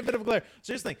glare.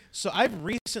 So here's the thing. So I've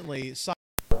recently saw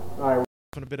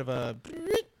on a bit of a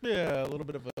a little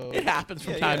bit of a. It happens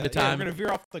from time to time. We're gonna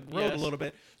veer off the road Yes. a little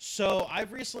bit. So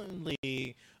I've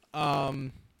recently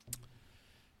kind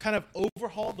of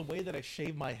overhauled the way that I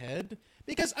shave my head.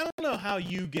 Because I don't know how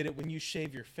you get it when you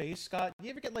shave your face, Scott.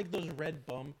 You ever get like those red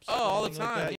bumps? Oh, all the anything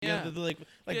like time, that? yeah.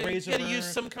 Like You razor gotta burn,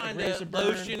 use some kind razor of burn.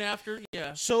 lotion after.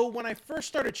 Yeah. So when I first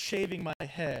started shaving my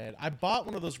head, I bought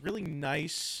one of those really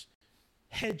nice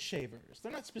head shavers.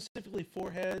 They're not specifically for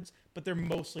heads, but they're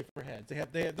mostly for heads.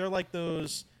 They're like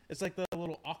those. It's like the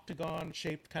little octagon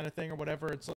shaped kind of thing or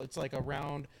whatever. It's like a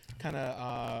round kind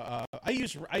of. I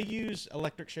use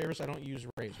electric shavers. I don't use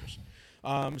razors.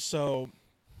 So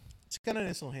it's got a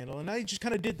nice little handle, and I just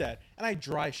kind of did that, and I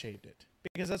dry shaved it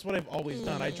because that's what I've always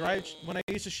done. When I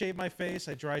used to shave my face,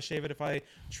 I dry shave it. If I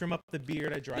trim up the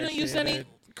beard, I dry shave it. You don't use any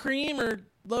cream or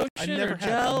lotion I never or have.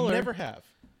 gel? Never have.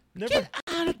 Get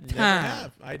out of Never town.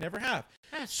 have. I never have.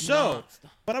 That's So, nuts.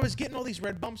 but I was getting all these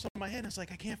red bumps on my head. And I was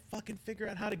like, I can't fucking figure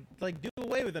out how to like do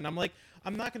away with it. And I'm like,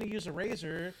 I'm not going to use a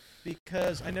razor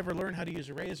because I never learned how to use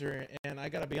a razor. And I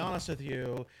got to be honest with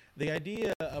you, the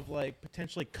idea of like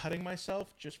potentially cutting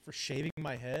myself just for shaving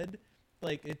my head,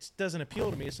 like it doesn't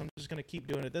appeal to me. So I'm just going to keep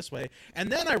doing it this way.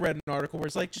 And then I read an article where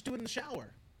it's like, just do it in the shower.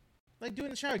 Like, do it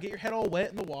in the shower. Get your head all wet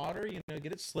in the water,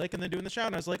 get it slick, and then do it in the shower.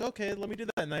 And I was like, okay, let me do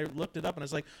that. And I looked it up, and I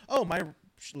was like, oh, my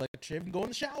shave can go in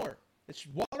the shower. It's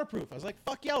waterproof. I was like,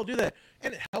 fuck yeah, I'll do that.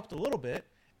 And it helped a little bit.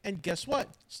 And guess what?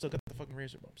 Still got the fucking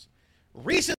razor bumps.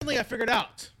 Recently, I figured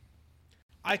out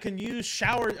I can use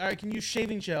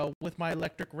shaving gel with my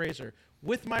electric razor.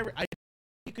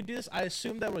 You could do this. I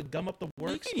assumed that would gum up the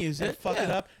works. You can use and it. fuck Yeah. it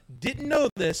up. Didn't know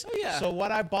this. Oh, yeah. So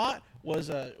what I bought was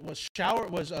a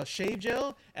shave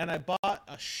gel, and I bought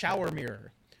a shower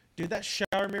mirror. Dude, that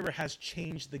shower mirror has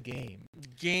changed the game.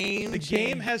 The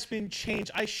game has been changed.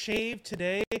 I shaved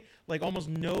today, like almost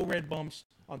no red bumps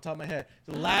on top of my head.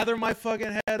 Lather my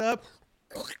fucking head up,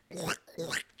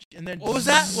 and then What was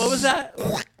that?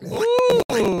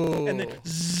 Ooh. and then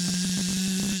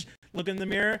look in the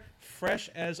mirror, fresh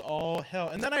as all hell.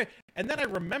 And then I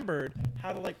remembered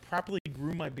how to like properly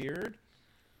groom my beard.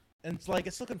 And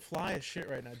it's looking fly as shit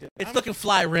right now, dude. It's looking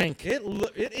fly rink. It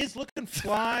is looking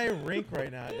fly rink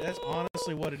right now. That's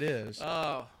honestly what it is.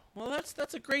 Oh, well,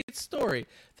 that's a great story.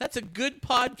 That's a good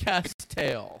podcast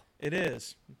tale. It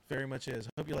is. Very much is. I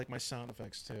hope you like my sound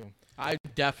effects too. I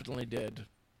definitely did.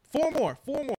 Four more.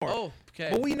 Oh, okay.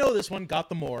 Well, we know this one got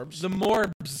the morbs. The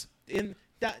morbs. In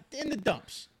the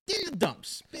dumps.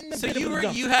 So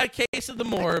you had a case of the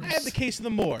morbs. I had the case of the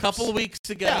morbs. a couple of weeks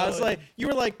ago. Yeah, I was like, you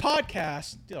were like,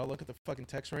 podcast. Dude, I'll look at the fucking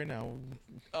text right now.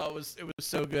 Oh, it was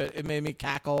so good. It made me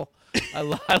cackle. I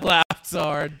laughed so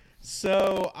hard.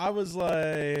 So I was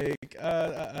like,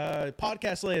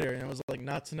 podcast later, and I was like,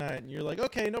 not tonight. And you're like,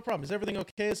 okay, no problem. Is everything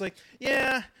okay? It's like,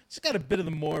 yeah, just got a bit of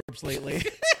the morbs lately.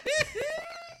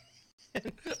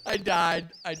 I died.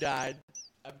 I'm dead.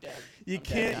 You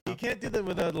can't do that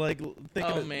without like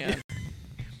thinking. Oh man.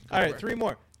 All right, 3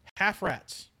 more. Half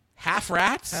rats. Half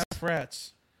rats? Half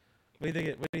rats. What do you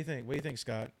think? What do you think,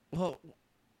 Scott? Well,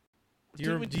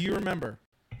 Do you remember?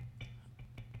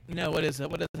 no. What is it?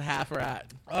 What is a half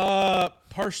rat?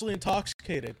 Partially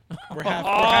intoxicated. We're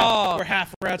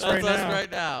half rats That's right us now.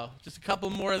 right now. Just a couple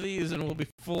more of these, and we'll be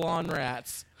full on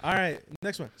rats. All right,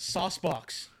 next one. Sauce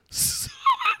box.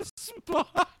 Sauce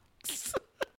box.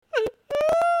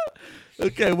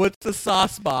 Okay, what's the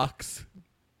sauce box?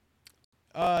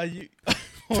 You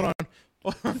hold on.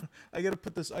 I gotta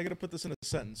put this in a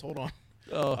sentence. Hold on.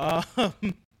 Oh.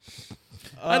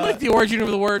 I'd like the origin of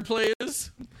the word,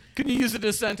 please. Can you use it in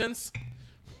a sentence?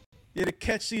 Yeah, to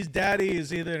catch these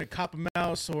daddies either in a copper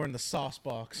mouse or in the sauce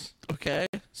box. Okay.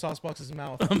 Sauce box's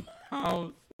mouth.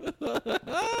 Oh.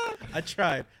 I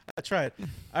tried.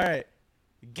 All right.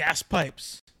 Gas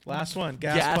pipes. Last one.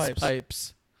 Gas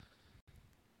pipes.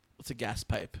 What's a gas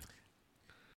pipe?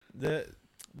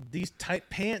 These tight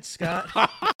pants, Scott.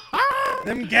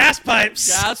 Them gas pipes.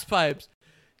 Gas pipes.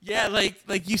 Yeah,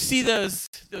 like you see those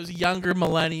younger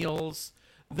millennials,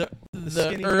 the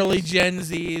early Gen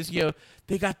Zs, you know,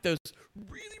 they got those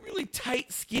really, really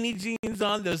tight skinny jeans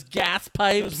on, those gas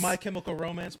pipes. Those My Chemical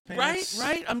Romance pants.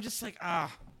 Right? I'm just like, I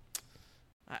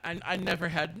never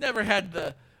had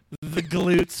the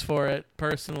glutes for it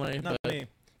personally. Not me.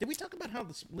 Did we talk about how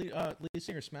the lead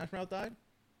singer Smash Mouth died?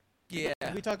 Yeah.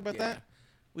 Did we talk about that?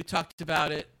 We talked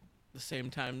about it the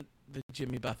same time that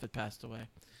Jimmy Buffett passed away.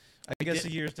 I guess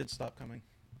the years did stop coming.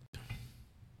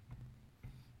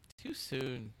 Too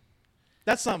soon.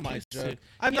 That's not my joke.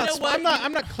 I'm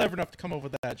not clever enough to come up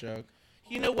with that joke.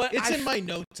 You know what? It's in my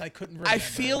notes. I couldn't remember. I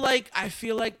feel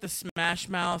like the Smash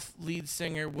Mouth lead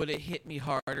singer would have hit me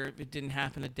harder if it didn't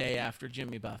happen the day after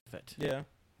Jimmy Buffett. Yeah.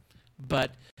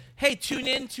 But hey, tune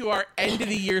in to our end of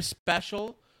the year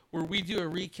special where we do a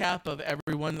recap of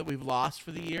everyone that we've lost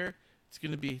for the year. It's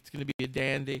gonna be a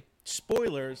dandy.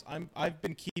 Spoilers. I've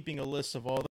been keeping a list of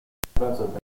all the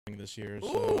this year.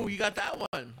 So ooh, you got that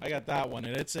one. I got that one,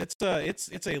 and it's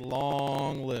a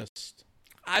long list.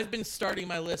 I've been starting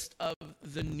my list of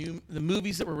the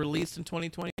movies that were released in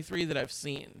 2023 that I've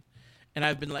seen, and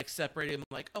I've been like separating them.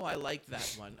 Like, oh, I liked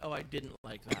that one. Oh, I didn't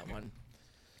like that one.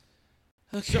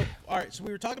 Okay. So, all right. So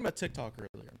we were talking about TikTok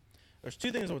earlier. There's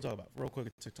 2 things I want to talk about real quick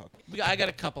with TikTok. I got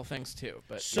a couple things too,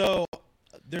 but so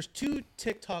there's 2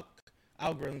 TikTok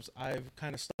algorithms I've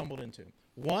kind of stumbled into.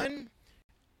 One,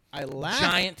 I laugh.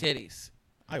 Giant titties.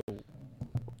 I've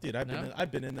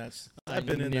been in that. I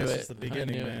Been in knew that it. since the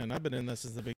beginning, I knew man. I've been in that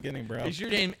since the beginning, bro. Is your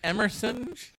name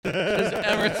Emerson? Is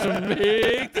Emerson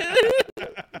big?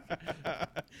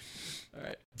 All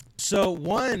right. So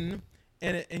one,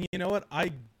 and you know what?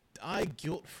 I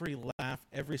guilt-free laugh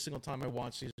every single time I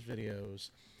watch these videos.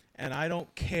 And I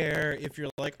don't care if you're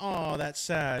like, oh, that's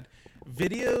sad.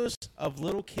 Videos of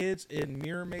little kids in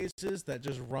mirror mazes that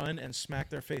just run and smack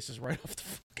their faces right off the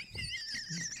fucking...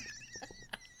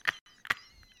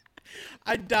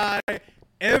 I die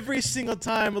every single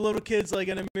time a little kid's like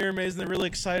in a mirror maze and they're really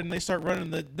excited and they start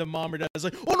running. The mom or dad is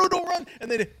like, oh, no, don't run.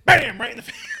 And they bam, right in the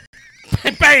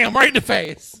face. Bam, right in the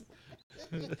face.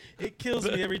 It kills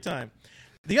me every time.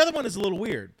 The other one is a little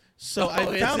weird. So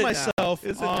I found myself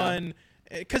on...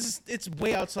 Because it's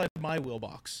way outside my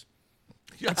wheelbox.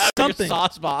 Something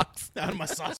sauce box. Out of my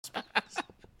sauce box.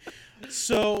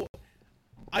 So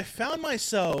I found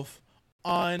myself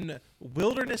on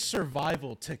wilderness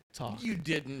survival TikTok. You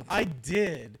didn't. I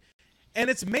did. And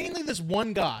it's mainly this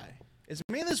one guy.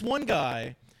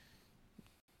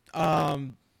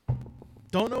 Don't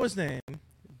know his name,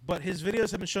 but his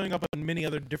videos have been showing up on many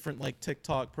other different like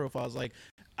TikTok profiles, like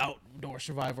outdoor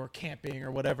survival or camping or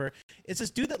whatever. It's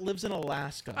this dude that lives in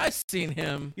Alaska. I've seen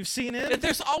him. You've seen him?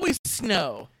 There's always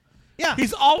snow. Yeah.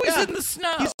 He's always in the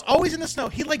snow. He's always in the snow.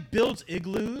 He like builds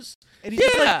igloos and he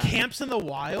just like camps in the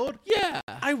wild. Yeah.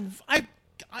 I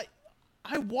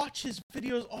watch his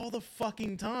videos all the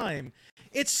fucking time.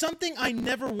 It's something I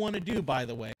never want to do, by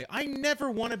the way. I never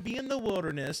want to be in the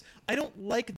wilderness. I don't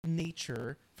like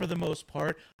nature for the most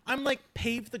part. I'm like,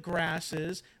 pave the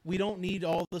grasses. We don't need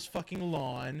all this fucking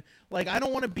lawn. Like, I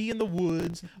don't want to be in the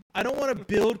woods. I don't want to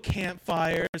build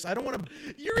campfires. I don't want to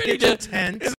pitch a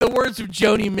tent. In the words of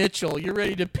Joni Mitchell, you're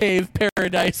ready to pave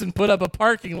paradise and put up a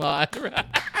parking lot.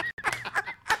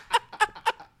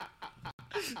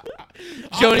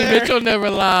 Joni Mitchell never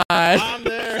lied. I'm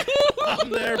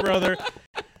there, brother.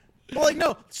 Well, like,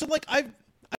 no. So, like,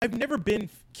 I've never been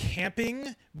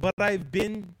camping, but I've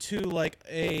been to like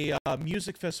a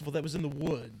music festival that was in the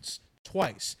woods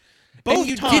twice. Both and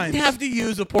you times, didn't have to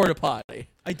use a porta potty.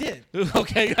 I did.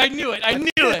 Okay, I knew it. I knew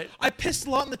it. I pissed a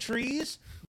lot in the trees.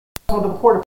 On the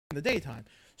porta in the daytime.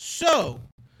 So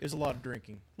it was a lot of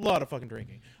drinking, a lot of fucking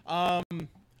drinking.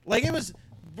 Like it was.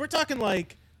 We're talking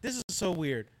like this is so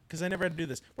weird because I never had to do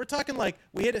this. We're talking like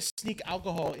we had to sneak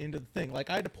alcohol into the thing. Like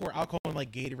I had to pour alcohol in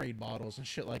like Gatorade bottles and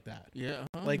shit like that. Yeah.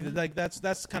 Like that's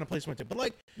the kind of place we went to. But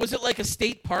like, was it like a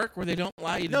state park where they don't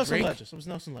allow you to Nelson drink? Ledges. It was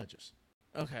Nelson Ledges.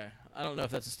 Okay, I don't know if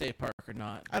that's a state park or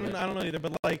not. I don't know either.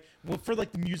 But like for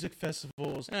like the music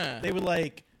festivals, Yeah. they would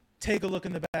like take a look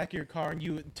in the back of your car, and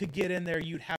you to get in there,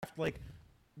 you'd have to like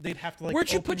they'd have to like.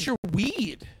 Where'd you put your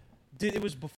weed? Dude, it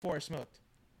was before I smoked.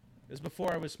 It was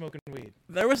before I was smoking weed.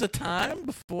 There was a time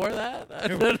before that?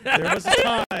 There was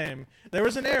a time. There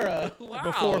was an era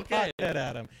before okay. Pothead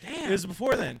Adam. Damn. It was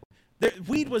before then.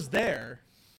 Weed was there.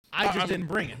 I just didn't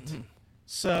bring it.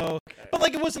 So, but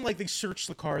like it wasn't like they searched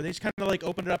the car. They just kind of like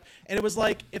opened it up. And it was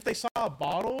like if they saw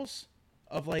bottles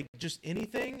of like just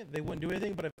anything, they wouldn't do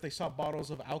anything. But if they saw bottles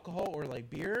of alcohol or like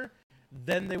beer,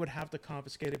 then they would have to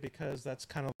confiscate it because that's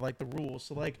kind of like the rules.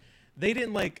 So like they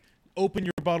didn't like open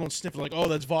your bottle and sniff like, oh,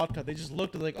 that's vodka. They just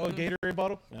looked at like, oh, a Gatorade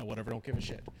bottle? No, whatever, don't give a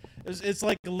shit. It's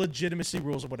like legitimacy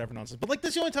rules or whatever nonsense. But like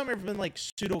that's the only time I've ever been like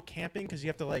pseudo camping because you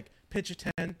have to like pitch a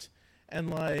tent and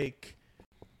like.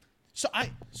 So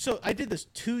I did this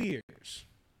 2 years,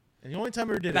 and the only time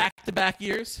I ever did back-to-back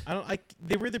years.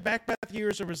 They were either back-to-back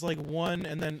years or it was like one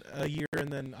and then a year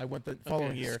and then I went the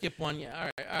following year. Skip one, yeah. All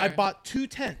right. I bought 2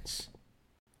 tents.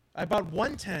 I bought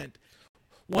one tent.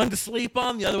 One to sleep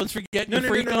on, the other one's for getting your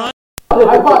freak on. No.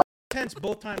 I bought tents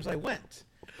both times I went.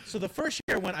 So the first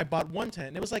year I went, I bought one tent.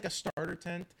 And it was like a starter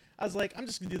tent. I was like, I'm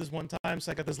just gonna do this one time.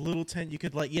 So I got this little tent you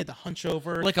had to hunch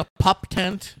over. Like a pup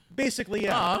tent? Basically,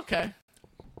 yeah. Oh, okay.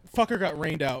 Fucker got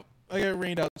rained out. I got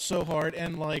rained out so hard,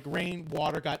 and like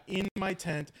water got in my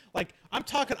tent. Like I'm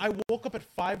talking, I woke up at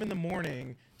 5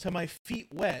 a.m. to my feet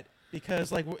wet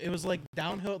because like it was like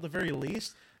downhill at the very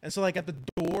least, and so like at the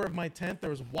door of my tent there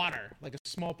was water, like a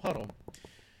small puddle.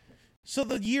 So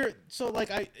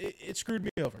it screwed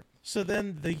me over. So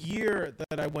then the year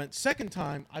that I went second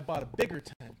time, I bought a bigger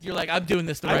tent. You're like, I'm doing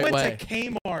this the right way. I went to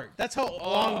Kmart. That's how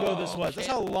long ago this was. That's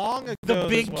how long ago the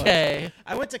big this was. K.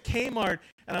 I went to Kmart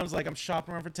and I was like, I'm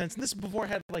shopping around for tents. And this is before I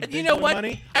had like and you know what?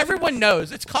 Money. Everyone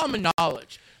knows. It's common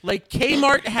knowledge. Like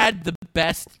Kmart had the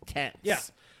best tents. Yeah.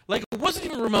 Like it wasn't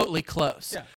even remotely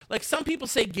close. Yeah. Like some people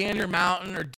say Gander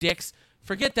Mountain or Dick's.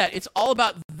 Forget that. It's all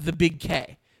about the big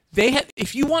K. They had,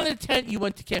 if you wanted a tent, you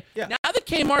went to Kmart. Yeah. Now that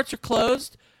Kmart's are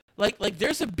closed, like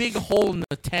there's a big hole in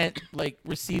the tent like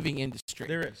receiving industry.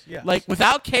 There is, yeah. Like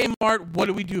without Kmart, what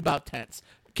do we do about tents?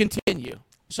 Continue.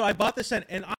 So I bought this tent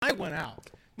and I went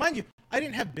out. Mind you, I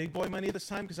didn't have big boy money at this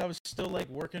time because I was still like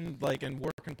working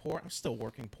poor. I'm still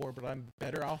working poor, but I'm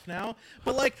better off now.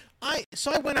 But like I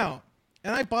went out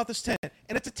and I bought this tent,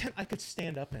 and it's a tent I could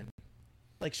stand up in.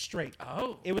 Like straight.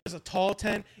 Oh. It was a tall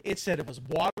tent. It said it was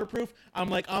waterproof. I'm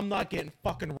like, I'm not getting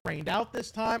fucking rained out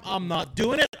this time. I'm not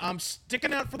doing it. I'm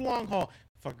sticking out for the long haul.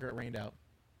 Fucker got rained out.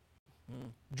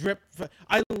 Drip.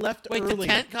 I left early. The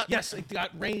tent got yes, it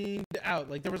got rained out.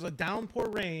 Like there was a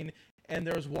downpour rain and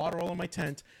there was water all in my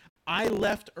tent. I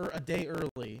left a day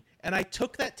early and I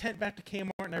took that tent back to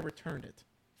Kmart and I returned it.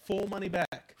 Full money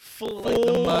back. Full like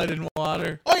the mud and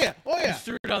water. Oh yeah. You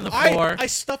threw it on the floor. I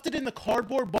stuffed it in the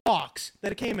cardboard box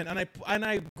that it came in, and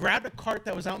I grabbed a cart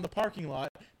that was out in the parking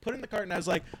lot, put it in the cart, and I was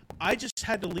like, I just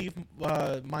had to leave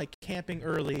my camping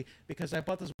early because I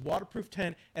bought this waterproof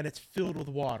tent and it's filled with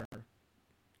water.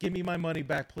 Give me my money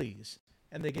back, please.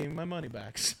 And they gave me my money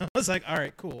back. So I was like, all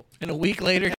right, cool. And a week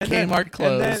later, Kmart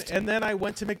closed. And then I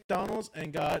went to McDonald's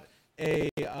and got a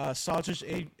sausage,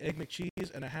 egg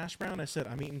McCheese, and a hash brown. I said,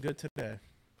 I'm eating good today.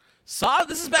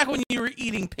 This is back when you were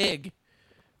eating pig.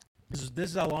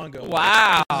 This is how long ago.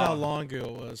 Wow. This is how long ago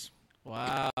it was.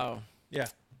 Wow. Yeah.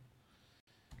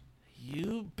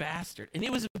 You bastard. And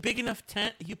it was a big enough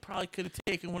tent, you probably could have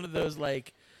taken one of those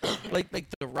like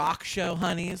the rock show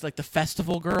honeys, like the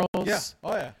festival girls. Yeah.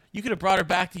 Oh, yeah. You could have brought her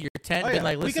back to your tent and been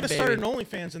like, listen, we could have baby, started an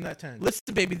OnlyFans in that tent.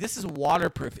 Listen, baby, this is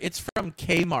waterproof. It's from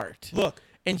Kmart. Look.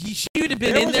 And she would have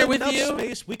been in there with you.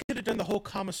 Space. We could have done the whole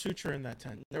Kama Sutra in that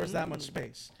tent. There was that much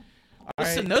space.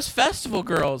 Listen, those festival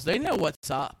girls, they know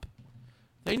what's up.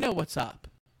 They know what's up.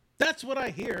 That's what I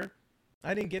hear.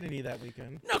 I didn't get any that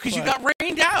weekend. No, because you got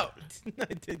rained out. I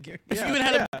did get. If you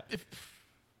had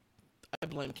I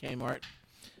blame Kmart.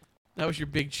 That was your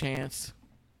big chance.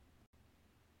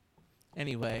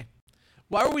 Anyway,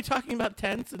 Why were we talking about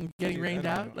tents and getting rained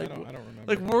out? I don't remember.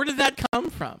 Like, where did that come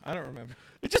from? I don't remember.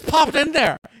 It just popped in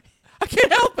there. I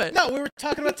can't help it. No, we were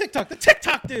talking about TikTok. The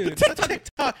TikTok dude. The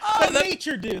TikTok. The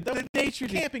nature dude. The nature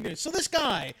camping dude. So this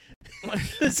guy.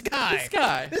 this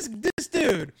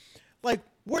dude. Like,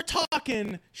 we're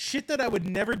talking shit that I would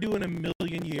never do in a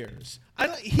million years.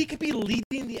 He could be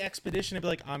leading the expedition and be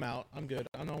like, I'm out. I'm good.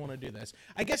 I don't want to do this.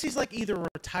 I guess he's like either a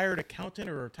retired accountant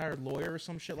or a retired lawyer or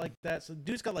some shit like that. So the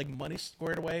dude's got like money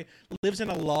squared away, lives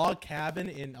in a log cabin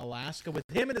in Alaska with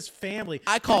him and his family.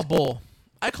 I call bull.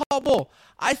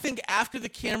 I think after the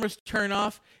cameras turn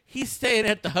off, he's staying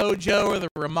at the Hojo or the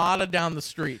Ramada down the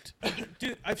street.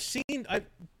 Dude,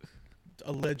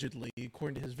 allegedly,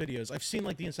 according to his videos, I've seen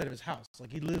like the inside of his house.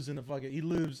 Like he lives in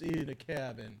a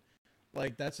cabin.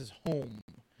 Like that's his home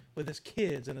with his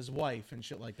kids and his wife and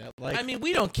shit like that. Like, I mean,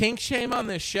 we don't kink shame on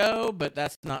this show, but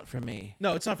that's not for me.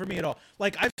 No, it's not for me at all.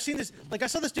 Like I've seen this. Like I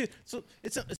saw this dude. So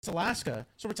it's Alaska.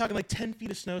 So we're talking like 10 feet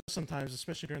of snow sometimes,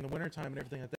 especially during the wintertime and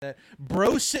everything like that.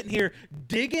 Bro sitting here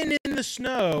digging in the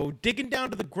snow, digging down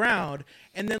to the ground,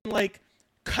 and then like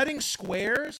cutting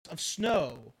squares of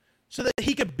snow so that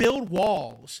he could build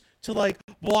walls to like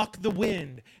block the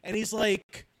wind. And he's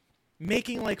like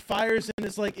making like fires in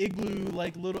his like igloo,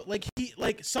 like little, like he,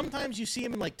 like sometimes you see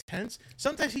him in like tents.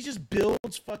 Sometimes he just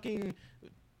builds fucking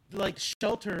like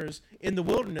shelters in the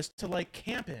wilderness to like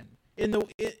camp in the,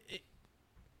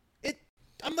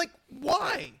 I'm like,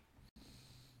 why?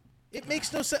 It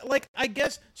makes no sense. Like, I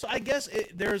guess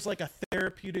there's like a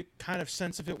therapeutic kind of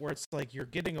sense of it where it's like you're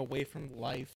getting away from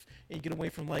life and you get away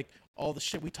from like all the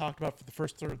shit we talked about for the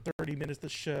first 30 minutes of the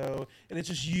show, and it's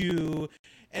just you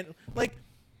and like,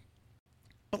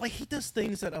 but like he does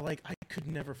things that I could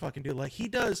never fucking do. Like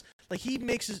he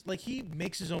makes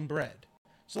his own bread.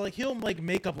 So like he'll like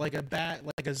make up like a bag,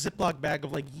 like a Ziploc bag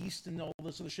of like yeast and all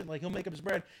this other shit. Like he'll make up his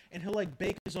bread and he'll like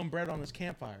bake his own bread on his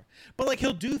campfire. But like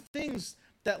he'll do things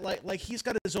that like he's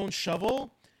got his own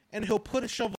shovel and he'll put a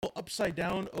shovel upside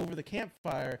down over the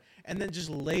campfire and then just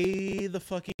lay the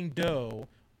fucking dough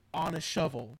on a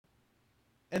shovel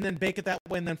and then bake it that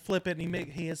way and then flip it, and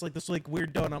he has like this like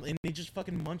weird dough and he just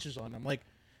fucking munches on it. I'm like,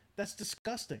 that's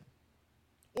disgusting.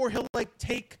 Or he'll like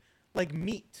take like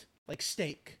meat, like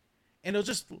steak, and he'll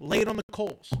just lay it on the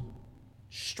coals,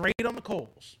 straight on the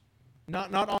coals,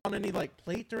 not on any like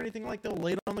plate or anything like that.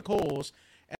 Lay it on the coals,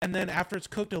 and then after it's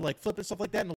cooked, he'll like flip it, stuff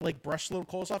like that, and he'll like brush the little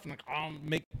coals off and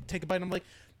like take a bite. And I'm like,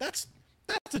 that's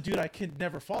a dude I could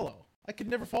never follow. I could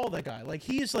never follow that guy. Like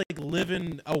he's like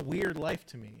living a weird life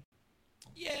to me.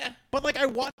 Yeah, but like I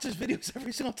watch his videos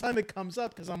every single time it comes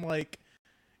up because I'm like,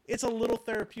 it's a little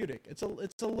therapeutic. It's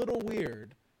a little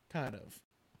weird, kind of.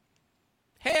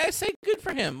 Hey, I say good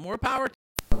for him. More power.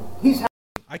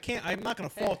 I'm not going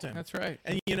to fault him. That's right.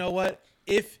 And you know what?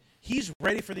 If he's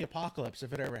ready for the apocalypse,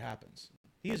 if it ever happens,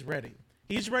 he's ready.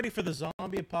 He's ready for the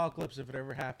zombie apocalypse if it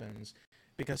ever happens,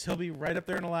 because he'll be right up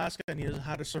there in Alaska and he knows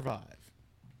how to survive.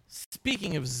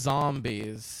 Speaking of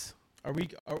zombies,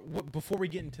 before we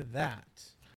get into that,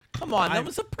 come on, that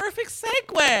was a perfect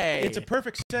segue. It's a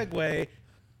perfect segue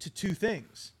to two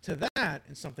things: to that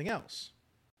and something else.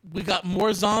 We got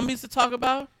more zombies to talk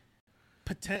about?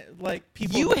 Like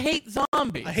people. You hate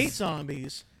zombies. I hate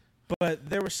zombies, but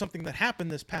there was something that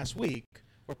happened this past week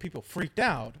where people freaked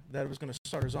out that it was going to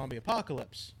start a zombie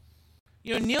apocalypse.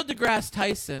 You know, Neil deGrasse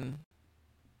Tyson,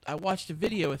 I watched a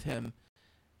video with him,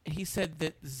 and he said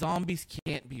that zombies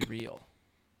can't be real.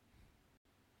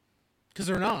 Because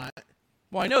they're not.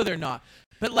 Well, I know they're not.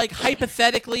 But, like,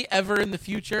 hypothetically, ever in the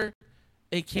future,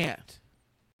 it can't.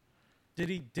 Did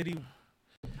he...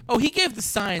 Oh, he gave the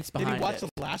science behind it. Did he watch The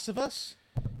Last of Us?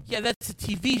 Yeah, that's a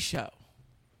TV show.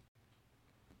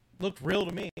 Looked real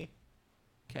to me.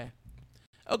 Okay.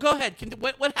 Oh, go ahead.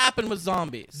 What happened with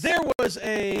zombies? There was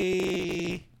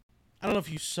I don't know if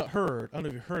you heard. I don't know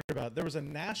if you heard about it. There was a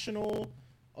national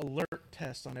alert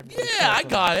test on everybody. Yeah, I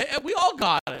got it. We all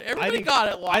got it. Everybody got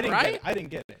it, right? I didn't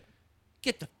get it.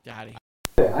 Get the out of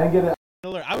here. I didn't get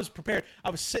it. I was prepared. I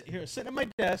was sitting at my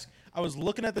desk. I was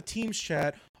looking at the Teams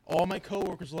chat. All my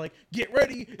coworkers were like, "Get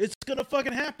ready, it's gonna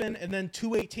fucking happen." And then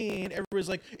 2:18, everybody's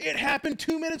like, "It happened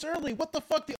 2 minutes early. What the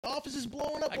fuck? The office is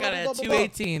blowing up." I got it at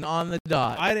 2:18 on the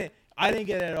dot. I didn't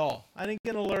get it at all. I didn't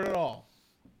get an alert at all.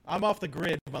 I'm off the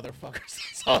grid,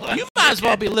 motherfuckers. You might as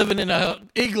well be living in a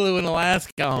igloo in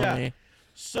Alaska, homie. Yeah.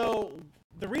 So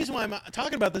the reason why I'm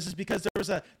talking about this is because there's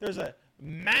a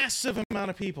massive amount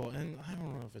of people, and I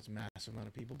don't know if it's a massive amount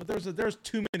of people, but there's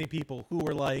too many people who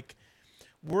were like,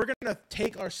 we're gonna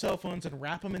take our cell phones and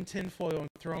wrap them in tinfoil and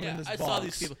throw them in this box. I saw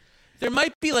these people. There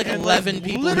might be like and 11 like,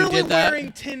 people literally who did that.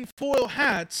 wearing tinfoil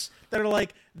hats that are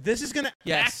like, this is going to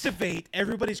Yes. activate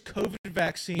everybody's COVID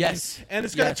vaccine. Yes. And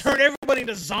it's going to Yes. turn everybody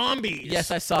into zombies. Yes,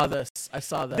 I saw this.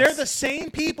 They're the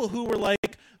same people who were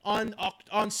like,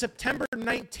 on September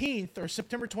 19th or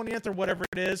September 20th or whatever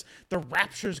it is, the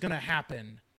rapture's going to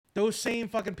happen. Those same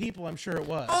fucking people, I'm sure it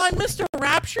was. Oh, I missed a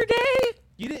Rapture Day?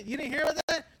 You didn't hear about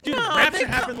that? Dude, No, Rapture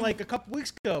happened like a couple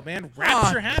weeks ago, man.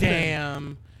 Rapture happened.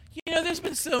 Damn. You know, there's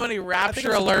been so many I think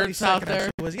Rapture it was the alerts out 22nd, there.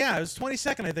 actually. It was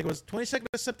 22nd, I think. It was 22nd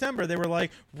of September. They were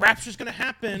like, Rapture's going to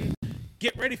happen.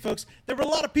 Get ready, folks. There were a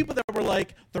lot of people that were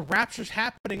like, the Rapture's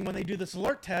happening when they do this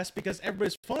alert test because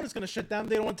everybody's phone is going to shut down.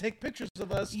 They don't want to take pictures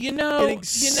of us. You know,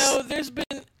 there's been,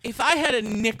 if I had a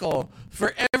nickel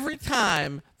for every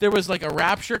time there was like a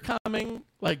Rapture coming,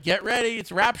 like, get ready,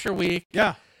 it's Rapture week.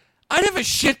 Yeah. I'd have a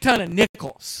shit ton of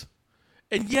nickels.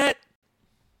 And yet,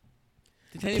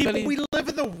 did anybody... People, we live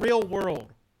in the real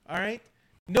world, all right?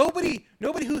 Nobody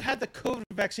who had the COVID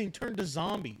vaccine turned to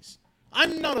zombies.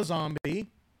 I'm not a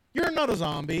zombie. You're not a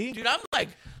zombie. Dude,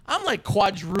 I'm like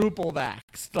quadruple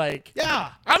vaxxed. Like,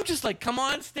 Yeah. I'm just like, come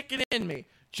on, stick it in me.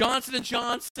 Johnson &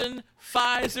 Johnson,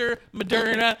 Pfizer,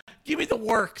 Moderna, give me the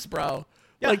works, bro.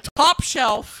 Yeah. Like, top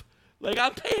shelf. Like,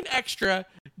 I'm paying extra.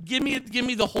 Give me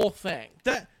the whole thing.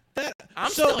 I'm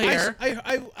still here.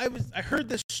 I heard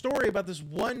this story about this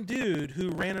one dude who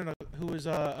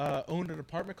owned an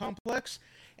apartment complex,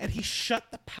 and he shut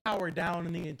the power down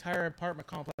in the entire apartment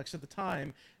complex at the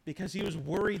time because he was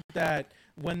worried that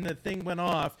when the thing went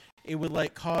off, it would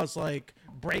like cause like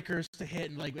breakers to hit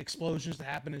and like explosions to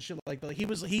happen and shit like that.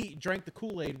 He drank the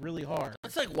Kool-Aid really hard.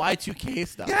 It's like Y2K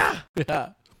stuff. Yeah. Yeah.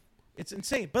 It's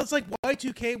insane. But it's like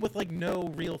Y2K with like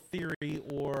no real theory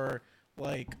or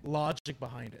like logic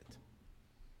behind it.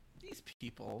 These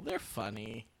people, they're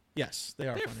funny. Yes, they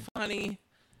are They're funny. funny.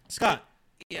 Scott,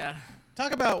 Yeah.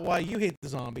 talk about why you hate the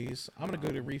zombies. I'm going to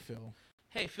go to refill.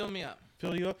 Hey, fill me up.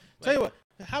 Fill you up. Tell you what,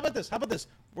 how about this?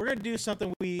 We're going to do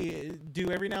something we do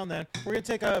every now and then. We're going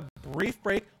to take a brief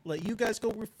break, let you guys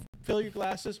go refill your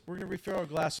glasses. We're going to refill our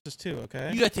glasses too,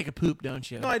 okay? You gotta take a poop, don't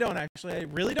you? No, I don't actually. I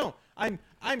really don't. I'm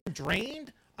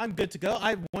drained. I'm good to go.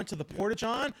 I went to the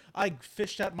Porta-John. I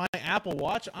fished out my Apple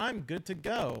Watch. I'm good to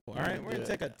go. All right, we're going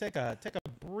to take a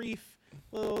brief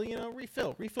little,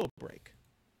 refill break.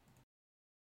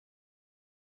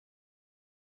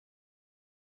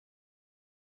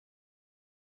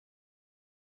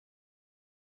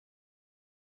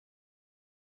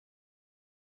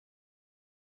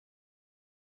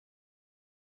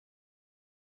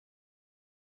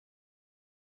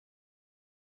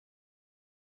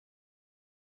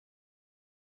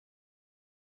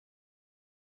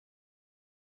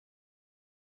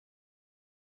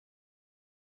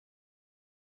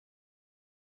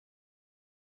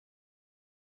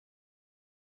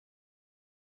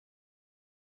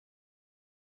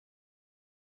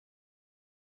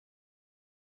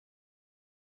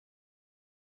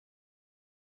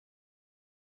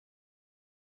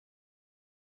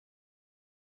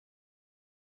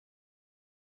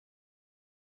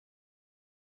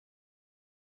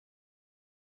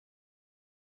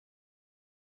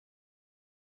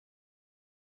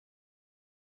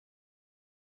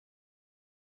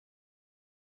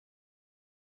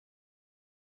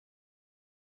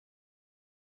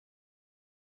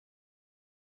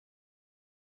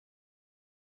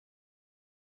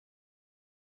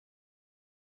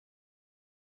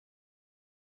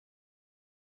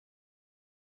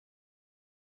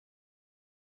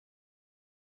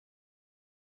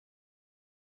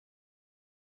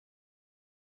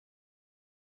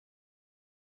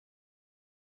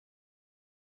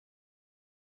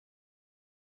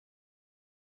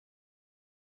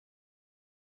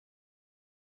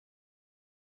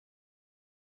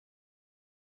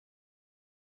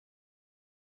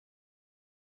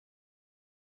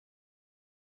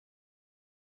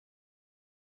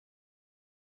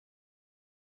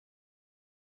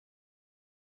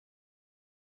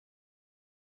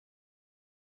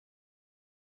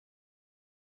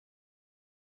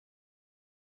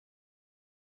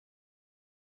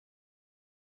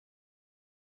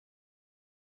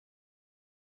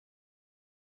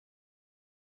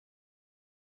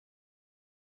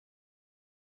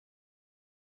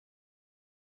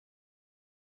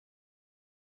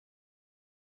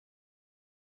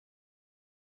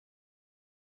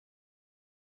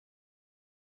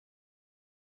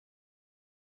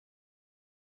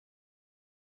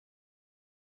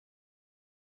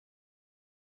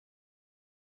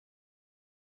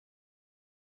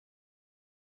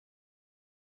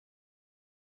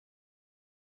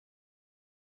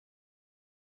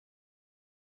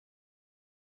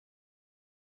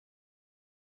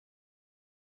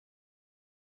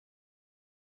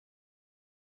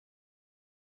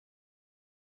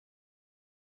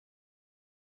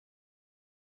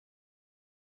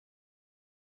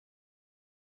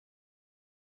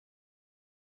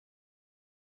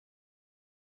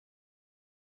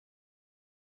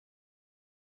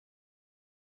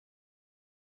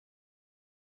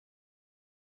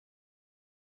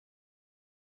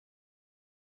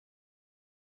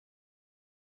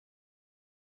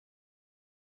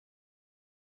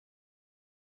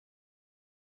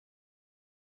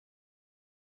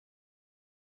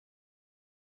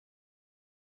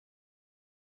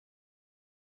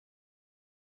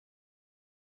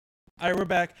 All right, we're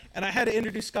back, and I had to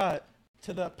introduce Scott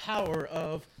to the power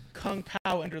of Kung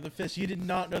Pao Enter the Fist. You did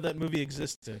not know that movie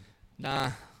existed. Nah.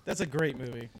 That's a great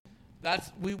movie.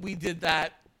 We did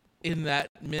that in that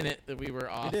minute that we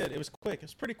were off. We did. It was quick. It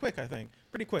was pretty quick, I think.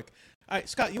 Pretty quick. All right,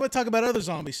 Scott, you want to talk about other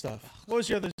zombie stuff? What was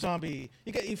your other zombie?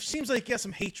 It seems like you got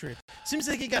some hatred. Seems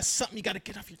like you got something you got to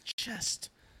get off your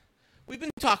chest. We've been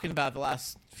talking about the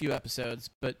last few episodes,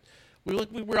 but we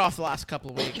were off the last couple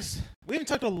of weeks. We haven't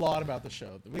taled a lot about the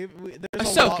show. There's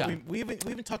Ahsoka. a lot. We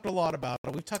haven't talked a lot about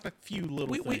it. We've talked a few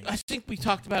little things. I think we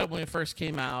talked about it when it first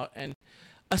came out, and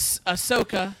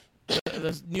Ahsoka,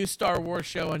 the new Star Wars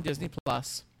show on Disney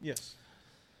Plus. Yes.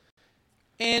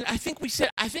 And I think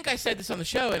I said this on the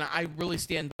show, and I really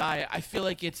stand by it. I feel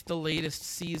like it's the latest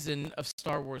season of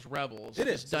Star Wars Rebels. It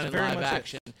is. Done in live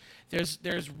action.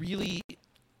 There's really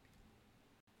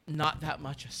not that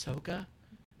much Ahsoka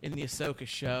in the Ahsoka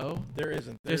show. There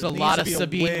isn't. There's a lot of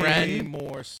Sabine Wren.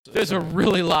 There's a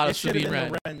really lot of Sabine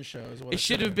Wren. Wren show is what it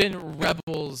should have been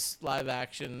Rebels live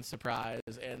action surprise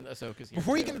and Ahsoka's here.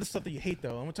 Before you get into the stuff that you hate,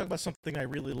 though, I want to talk about something I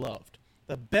really loved.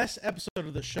 The best episode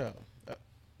of the show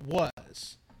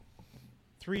was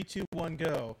 3, 2, 1,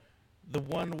 go. The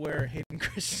one where Hayden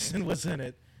Christensen was in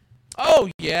it. Oh,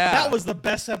 yeah. That was the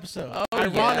best episode. Oh,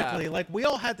 ironically, yeah. like, we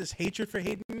all had this hatred for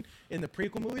Hayden in the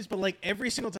prequel movies, but, like, every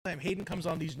single time Hayden comes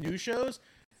on these new shows,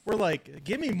 we're like,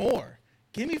 give me more.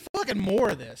 Give me fucking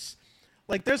more of this.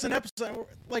 Like, there's an episode,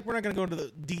 like, we're not going to go into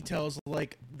the details,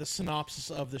 like, the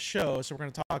synopsis of the show, so we're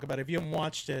going to talk about it. If you haven't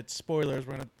watched it, spoilers,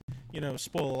 we're going to,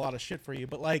 spoil a lot of shit for you.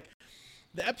 But, like,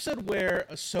 the episode where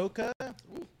Ahsoka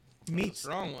meets...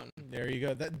 Wrong one. There you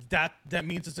go. That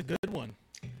means it's a good one.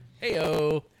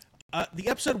 Heyo. The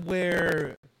episode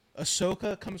where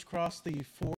Ahsoka comes across the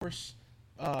Force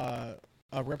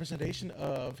representation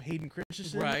of Hayden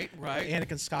Christensen, Right.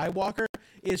 Anakin Skywalker,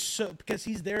 is so because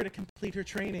he's there to complete her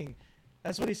training.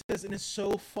 That's what he says, and it's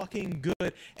so fucking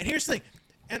good. And here's the thing,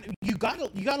 and you got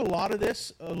a lot of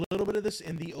this, a little bit of this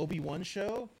in the Obi-Wan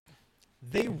show.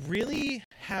 They really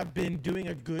have been doing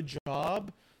a good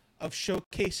job of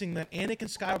showcasing that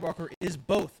Anakin Skywalker is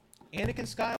both Anakin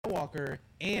Skywalker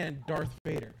and Darth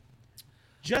Vader.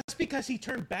 Just because he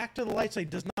turned back to the light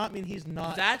side does not mean he's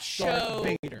not That show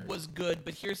Darth Vader. was good,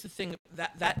 but here's the thing.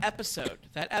 That episode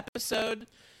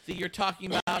that you're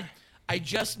talking about, I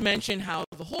just mentioned how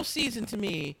the whole season to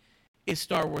me is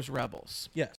Star Wars Rebels.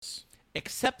 Yes.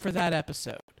 Except for that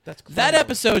episode. That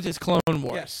episode is Clone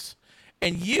Wars. Yes.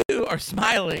 And you are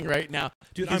smiling right now.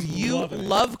 Dude, because you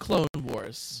love Clone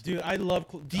Wars. Dude, I love...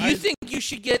 Do you think you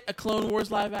should get a Clone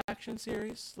Wars live action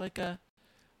series? Like a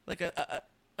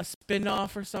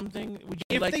spin-off or something? Would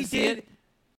you like to see it?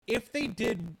 If they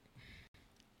did,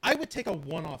 I would take a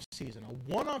one-off season.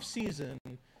 A one-off season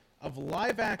of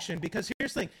live action, because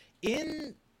here's the thing.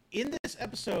 In this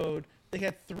episode, they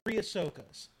had 3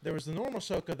 Ahsokas. There was the normal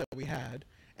Ahsoka that we had,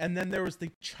 and then there was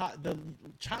the child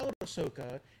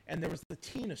Ahsoka, and there was the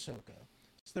teen Ahsoka.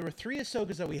 So there were 3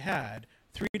 Ahsokas that we had,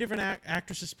 3 different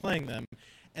actresses playing them,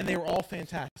 and they were all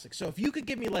fantastic. So if you could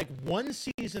give me like one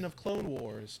season of Clone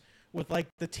Wars with like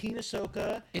the teen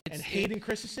Ahsoka and Hayden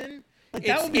Christensen, like,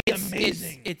 that would be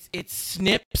amazing. It's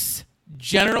Snips,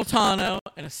 General Tano,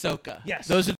 and Ahsoka. Yes.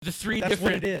 Those are the 3 That's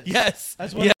different... what it is. Yes.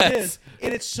 That's what it is.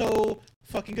 And it's so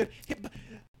fucking good.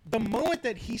 The moment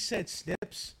that he said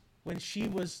Snips, when she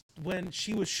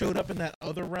showed up in that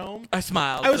other realm, I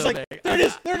smiled. I was like, there it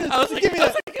is. I was like, give me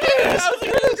that. I was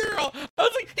like, girl. I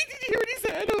was like, did you hear what he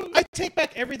said? I take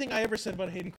back everything I ever said about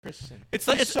Hayden Christensen. It's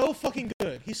so fucking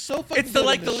good. He's so fucking good.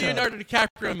 It's the Leonardo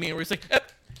DiCaprio meme where he's like,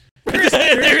 right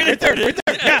there.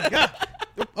 Yeah.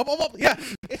 Yeah.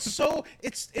 It's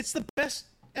the best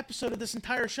episode of this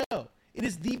entire show. It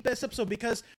is the best episode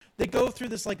because they go through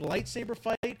this like lightsaber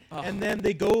fight, and then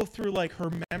they go through like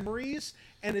her memories,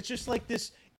 and it's just like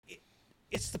this.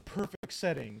 It's the perfect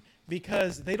setting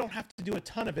because they don't have to do a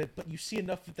ton of it, but you see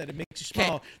enough of it that it makes you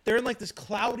smile. They're in like this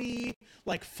cloudy,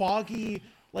 like foggy,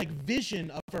 like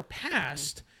vision of her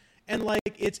past, and like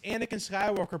it's Anakin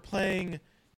Skywalker playing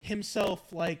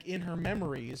himself like in her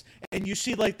memories, and you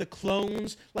see like the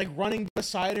clones like running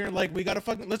beside her, like, we gotta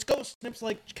fucking, let's go, Snips,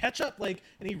 like, catch up, like,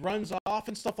 and he runs off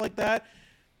and stuff like that.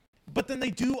 But then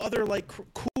they do other like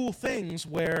cool things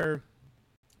where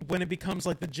when it becomes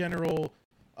like the General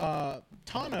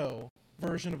Tano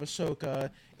version of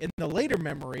Ahsoka in the later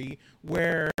memory,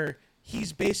 where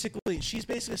she's basically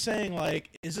saying like,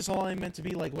 is this all I'm meant to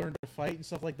be, like learn to fight and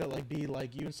stuff like that, like be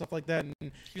like you and stuff like that?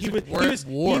 And he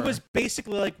was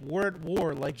basically like, we're at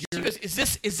war. Like, is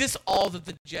this all that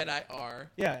the Jedi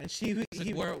are? Yeah, and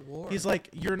we're at war. He's like,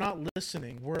 you're not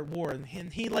listening. We're at war, and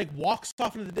he like walks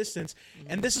off into the distance.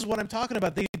 And this is what I'm talking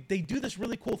about. They do this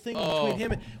really cool thing between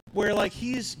him, where like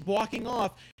he's walking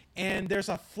off. And there's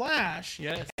a flash,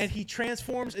 and he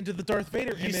transforms into the Darth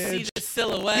Vader image. You see the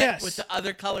silhouette with the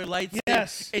other color lights,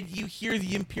 and you hear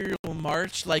the Imperial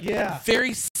March, like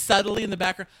very subtly in the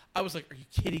background. I was like, "Are you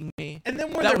kidding me?" And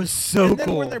then that was so cool. And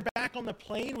then when they're back on the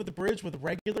plane with the bridge with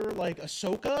regular like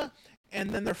Ahsoka, and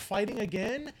then they're fighting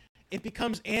again, it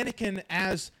becomes Anakin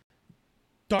as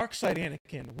dark side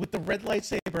Anakin with the red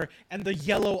lightsaber and the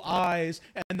yellow eyes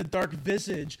and the dark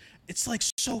visage. It's like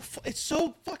it's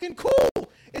so fucking cool.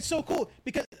 It's so cool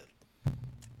because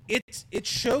it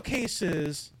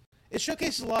showcases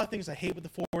a lot of things I hate with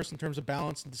the Force in terms of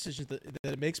balance and decisions that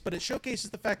it makes, but it showcases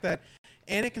the fact that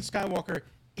Anakin Skywalker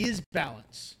is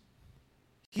balance.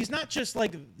 He's not just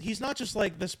like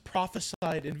this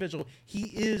prophesied individual. He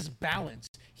is balance.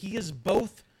 He is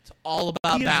both. It's all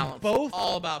about balance.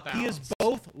 All about balance. He is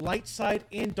both light side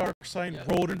and dark side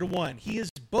rolled into one. He is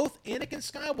both Anakin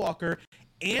Skywalker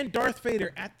and Darth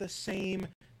Vader at the same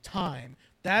time.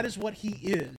 That is what he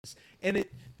is. And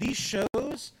these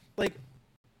shows, like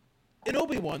in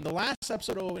Obi-Wan, the last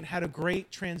episode of Obi-Wan had a great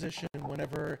transition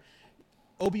whenever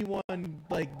Obi-Wan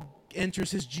like enters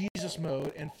his Jesus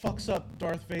mode and fucks up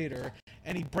Darth Vader,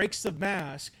 and he breaks the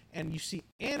mask, and you see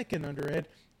Anakin under it.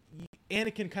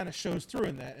 Anakin kind of shows through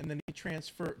in that, and then he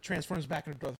transforms back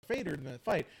into Darth Vader in the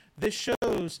fight. This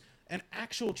shows an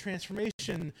actual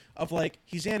transformation of like,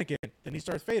 he's Anakin, then he's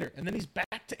Darth Vader, and then he's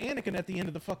back to Anakin at the end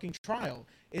of the fucking trial.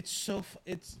 Do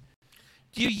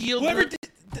you yield? Whoever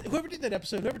did that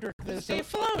episode, whoever directed that episode,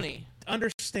 Dave Filoni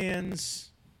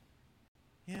understands.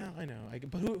 Yeah, I know.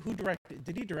 But who directed?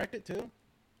 Did he direct it too?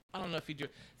 I don't know if he do.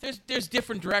 There's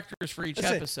different directors for each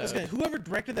episode. Whoever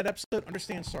directed that episode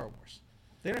understands Star Wars.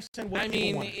 They understand what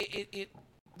people want.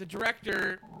 The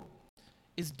director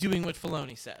is doing what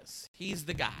Filoni says. He's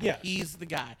the guy. Yes. He's the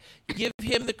guy. Give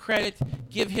him the credit.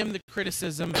 Give him the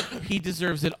criticism. He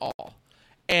deserves it all.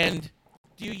 And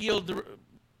do you yield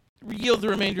the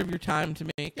remainder of your time to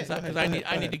me? Because I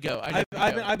need to go.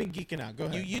 I've been geeking out. Go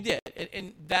ahead. You did.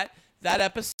 And that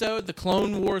episode, the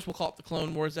Clone Wars, we'll call it the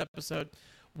Clone Wars episode,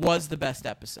 was the best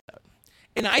episode.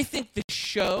 And I think the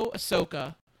show,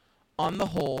 Ahsoka, on the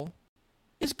whole,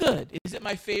 is good. Is it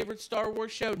my favorite Star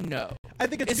Wars show? No. I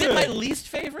think it's good. Is it my least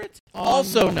favorite? On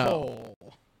also no.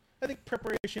 I think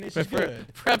Preparation H is good.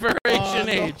 Preparation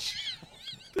H.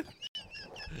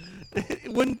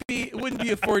 It wouldn't be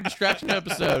a Forward Distraction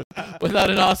episode without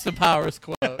an Austin Powers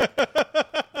quote.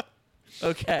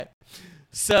 Okay.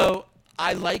 So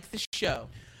I like the show.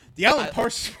 The Alan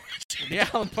Parsons Project. The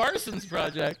Alan Parsons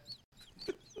Project.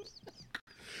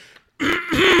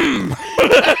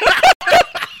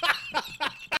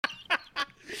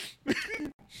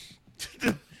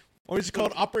 Or is it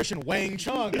called Operation Wang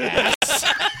Chung? Ass.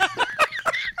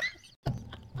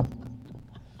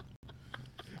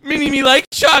 Me like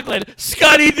chocolate.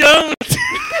 Scotty don't.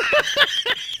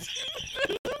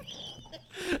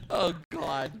 Oh,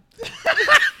 God.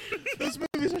 Those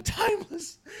movies are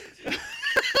timeless.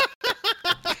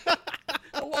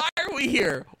 Why are we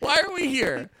here?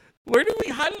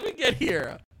 How did we get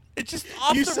here? It's just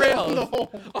off you the said rails. On the whole.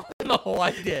 On the whole,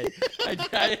 I did. I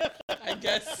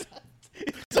guess.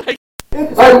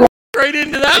 Right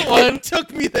into that one. It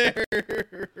took me there.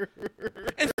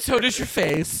 And so does your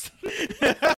face.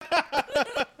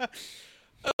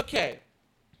 Okay.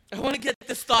 I want to get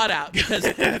this thought out because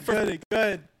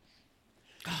good.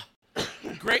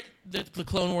 Great. The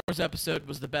Clone Wars episode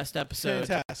was the best episode.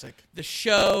 Fantastic. The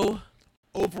show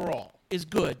overall is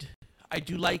good. I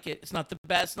do like it. It's not the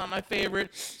best, not my favorite.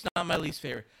 It's not my least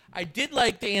favorite. I did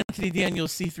like the Anthony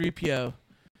Daniels C-3PO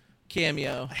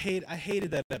cameo. I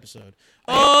hated that epised.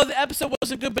 The episode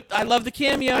wasn't good, but I love the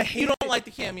cameo. You don't like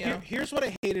the cameo. Here's what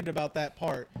I hated about that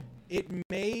part. It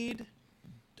made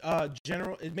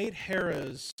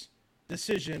Hera's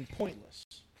decision pointless.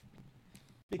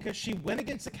 Because she went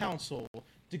against the council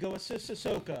to go assist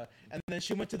Ahsoka, and then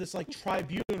she went to this like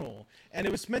tribunal, and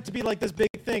it was meant to be like this big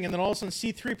thing, and then all of a sudden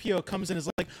C-3PO comes in and is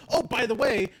like, oh, by the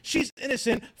way, she's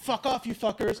innocent, fuck off, you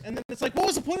fuckers, and then it's like, what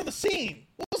was the point of the scene?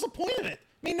 What was the point of it?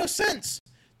 It made no sense.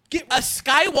 A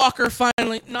Skywalker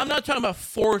finally, no, I'm not talking about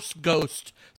Force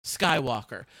Ghost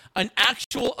Skywalker, an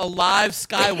actual alive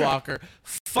Skywalker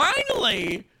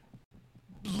finally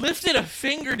lifted a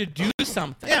finger to do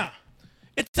something. Yeah.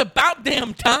 It's about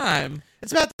damn time.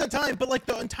 It's about that time, but like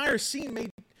the entire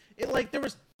scene like there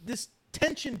was this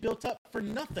tension built up for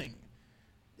nothing.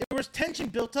 There was tension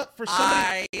built up for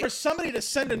somebody to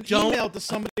send an email to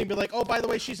somebody and be like, "Oh, by the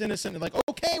way, she's innocent." And like,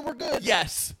 "Okay, we're good."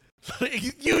 Yes.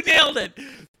 You nailed it.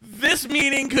 This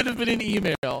meeting could have been an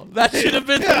email. That should have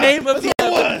been the name of the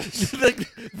episode.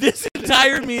 This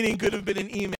entire meeting could have been an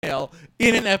email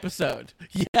in an episode.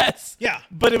 Yes. Yeah.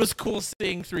 But it was cool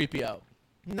seeing 3PO.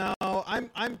 No,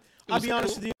 I'll be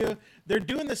honest with you. They're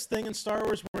doing this thing in Star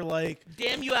Wars where like,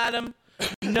 damn you, Adam.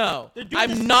 No,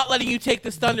 I'm not letting you take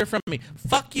this thunder from me.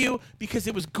 Fuck you, because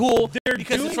it was cool.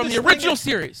 Because it's from the original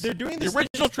series. They're doing the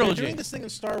original trilogy. They're doing this thing in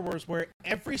Star Wars where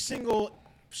every single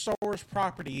Star Wars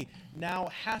property now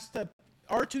has to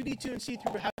R2-D2 and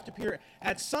C-3PO have to appear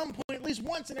at some point, at least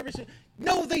once in every single.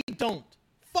 No, they don't.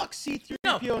 Fuck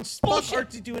C-3PO and fuck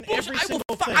R2-D2 in every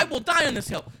single thing. I will die on this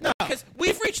hill. No. Because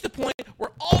we've reached the point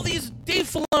where all these Dave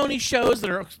Filoni shows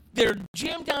they're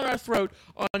jammed down our throat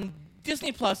on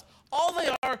Disney Plus, all they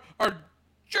are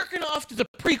jerking off to the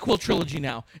prequel trilogy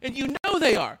now. And you know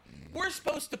they are. We're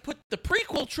supposed to put the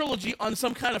prequel trilogy on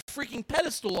some kind of freaking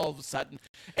pedestal all of a sudden.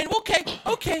 And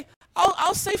okay,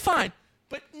 I'll say fine.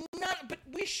 But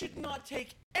we should not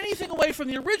take anything away from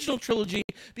the original trilogy,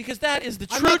 because that is the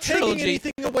true trilogy.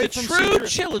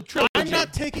 I'm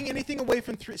not taking anything away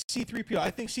from C-3PO.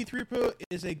 I think C-3PO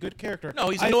is a good character. No,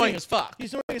 he's annoying as fuck.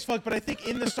 He's annoying as fuck, but I think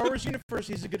in the Star Wars universe,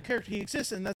 he's a good character. He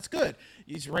exists, and that's good.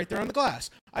 He's right there on the glass.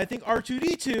 I think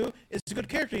R2-D2 is a good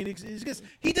character. He exists.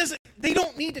 He doesn't. They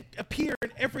don't need to appear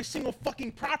in every single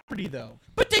fucking property, though.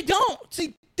 But they don't.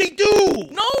 See, they do.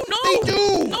 No, they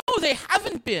do. No, they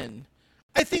haven't been.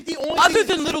 I think the only other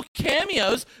than little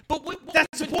cameos, but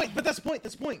that's the point. But that's the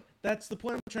point. That's the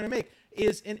point I'm trying to make.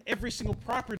 Is in every single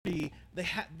property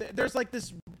there's like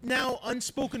this now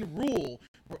unspoken rule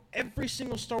where every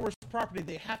single Star Wars property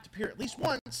they have to appear at least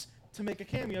once to make a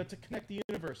cameo to connect the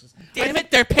universes. Damn it,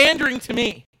 they're pandering to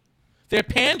me. They're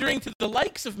pandering to the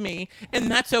likes of me, and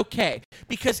that's okay,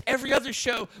 because every other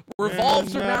show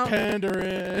revolves around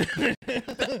pandering.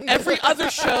 Every other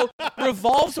show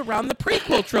revolves around the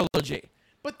prequel trilogy.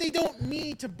 But they don't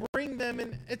need to bring them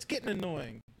in. It's getting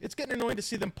annoying. It's getting annoying to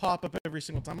see them pop up every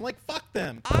single time. I'm like, fuck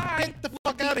them. Get the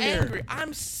fuck out of here.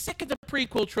 I'm sick of the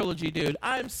prequel trilogy, dude.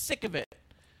 I'm sick of it.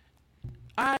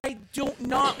 I do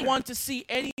not want to see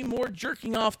any more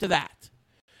jerking off to that.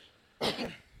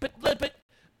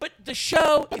 But the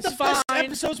show is fine. Best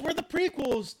episodes were the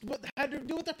prequels. What had to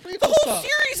do with the prequel stuff? The whole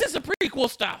series is the prequel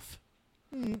stuff.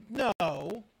 No.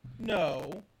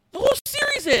 The whole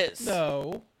series is.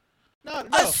 No.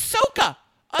 Ahsoka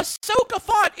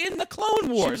fought in the Clone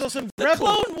Wars. She was also in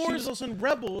Rebels. She was also in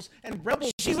Rebels, and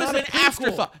Rebels. She was an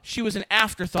afterthought. She was an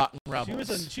afterthought in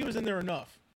Rebels. She was in there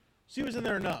enough. I'm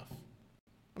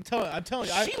telling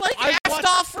you. She assed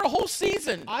off for a whole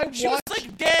season. She was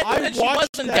like dead, and then she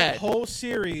wasn't dead. Whole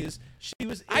series. She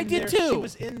was. I did too. She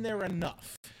was in there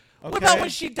enough. Okay? What about when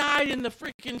she died in the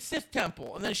freaking Sith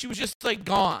temple, and then she was just like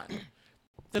gone?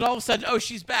 Then all of a sudden, oh,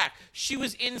 she's back. She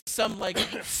was in some, like,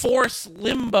 Force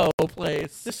limbo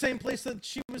place. The same place that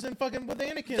she was in fucking with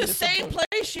Anakin. The same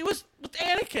place she was with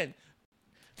Anakin.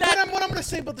 What I'm going to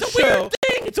say about the show.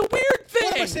 It's a weird thing.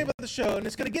 What I'm going to say about the show, and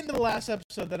it's going to get into the last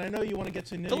episode that I know you want to get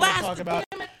to. Talk about.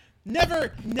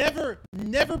 Never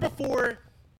before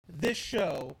this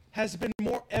show has been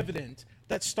more evident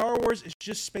that Star Wars is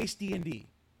just space D&D.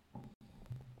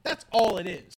 That's all it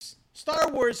is.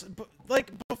 Star Wars,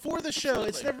 like, before the show,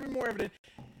 it's never been more evident.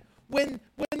 When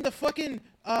the fucking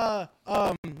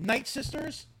Night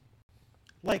Sisters,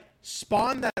 like,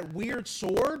 spawn that weird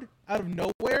sword out of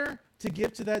nowhere to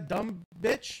give to that dumb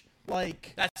bitch,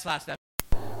 like... That's last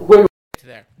episode.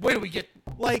 Where do we get...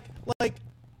 Like,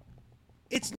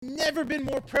 it's never been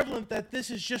more prevalent that this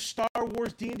is just Star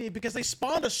Wars D&D, because they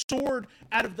spawned a sword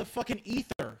out of the fucking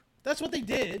ether. That's what they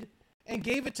did. And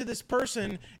gave it to this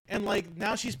person, and like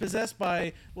now she's possessed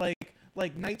by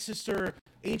like Night Sister,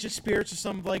 ancient spirits, or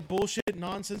some like bullshit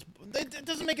nonsense. It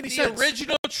doesn't make any sense. The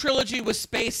original trilogy was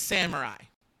Space Samurai.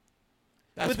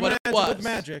 That's what it was. With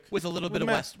magic, with a little bit of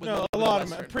West. No, a lot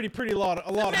of pretty lot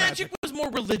of magic. Was more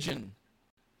religion.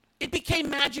 It became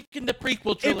magic in the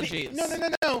prequel trilogies.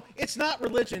 No. It's not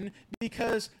religion,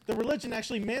 because the religion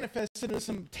actually manifested into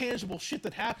some tangible shit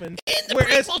that happened. In the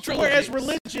prequel trilogies. Whereas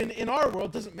religion in our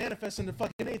world doesn't manifest into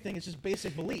fucking anything. It's just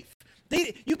basic belief.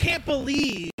 You can't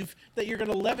believe that you're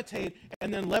going to levitate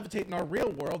and then levitate in our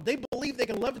real world. They believe they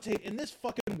can levitate in this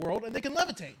fucking world, and they can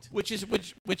levitate.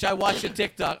 Which I watched a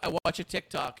TikTok.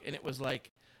 And it was like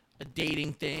a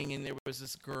dating thing, and there was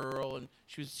this girl, and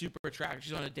she was super attractive.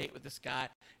 She's on a date with this guy,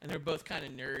 and they were both kind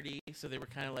of nerdy, so they were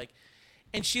kind of like,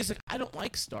 and she's like, I don't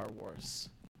like Star Wars.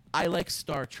 I like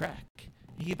Star Trek.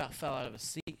 And he about fell out of his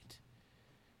seat.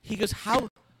 He goes, how?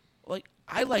 Like,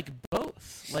 I like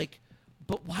both. Like,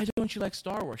 but why don't you like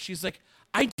Star Wars? She's like,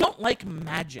 I don't like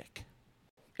magic.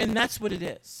 And that's what it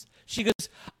is. She goes,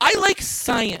 I like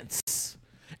science.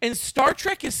 And Star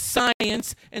Trek is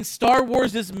science, and Star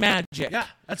Wars is magic. Yeah,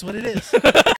 that's what it is.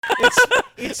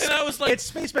 It's and I was like, it's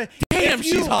space magic. Damn,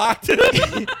 she's hot.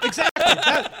 Exactly.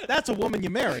 That's a woman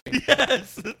you marry.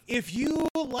 Yes. If you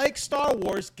like Star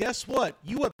Wars, guess what?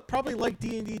 You would probably like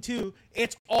D&D too.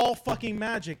 It's all fucking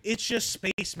magic. It's just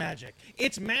space magic.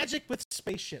 It's magic with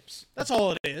spaceships. That's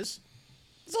all it is.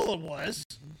 That's all it was.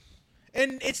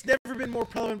 And it's never been more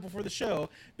prevalent before the show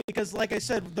because, like I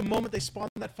said, the moment they spawned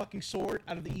that fucking sword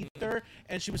out of the ether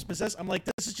and she was possessed, I'm like,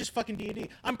 this is just fucking D&D.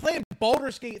 I'm playing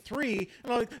Baldur's Gate 3,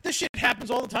 and I'm like, this shit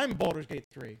happens all the time in Baldur's Gate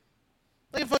 3.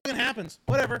 Like, it fucking happens.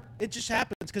 Whatever. It just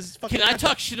happens because it's fucking Can I magic.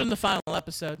 talk shit on the final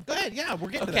episode? Go ahead. Yeah,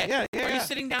 we're getting to Okay. that. Yeah. Are you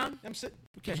sitting down? I'm sitting.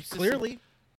 Okay. Clearly.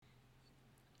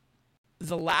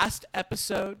 The last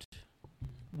episode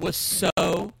was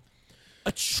so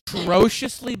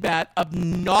atrociously bad,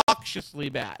 obnoxiously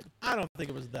bad. I don't think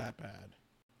it was that bad.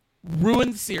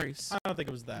 Ruined the series. I don't think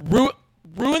it was that bad.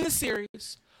 Ruined the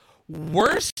series.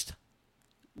 Worst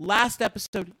last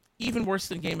episode, even worse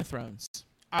than Game of Thrones.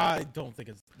 I don't think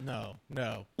it's... No.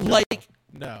 Like,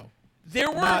 No. there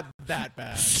were Not that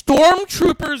bad.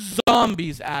 stormtrooper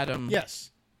zombies, Adam.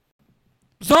 Yes.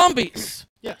 Zombies.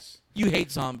 Yes. You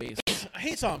hate zombies. I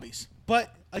hate zombies.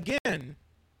 But, again,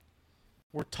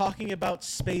 we're talking about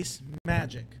space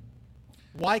magic.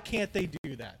 Why can't they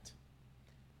do that?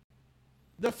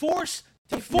 The Force...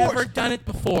 They've never done it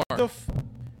before.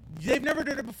 They've never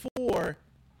done it before.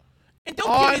 And don't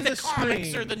give me on the comics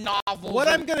screen. or the novels. What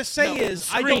I'm gonna say is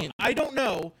screen. I don't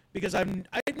know because I've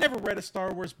never read a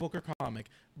Star Wars book or comic,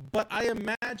 but I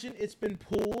imagine it's been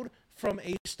pulled from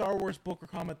a Star Wars book or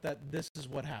comic that this is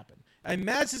what happened. I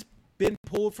imagine it's been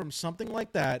pulled from something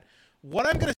like that. What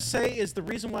I'm gonna say is the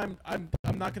reason why I'm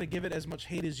not gonna give it as much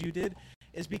hate as you did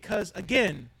is because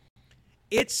again,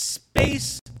 it's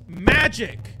space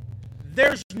magic.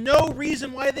 There's no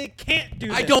reason why they can't do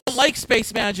this. I don't like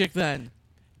space magic then.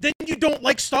 Then you don't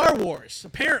like Star Wars,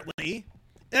 apparently.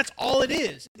 That's all it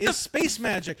is space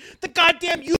magic. The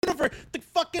goddamn universe, the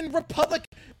fucking Republic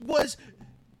was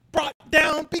brought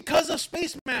down because of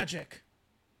space magic.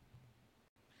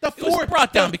 It was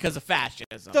brought down because of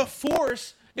fascism. The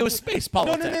Force... It was space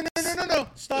politics. No.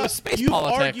 Stop. It was space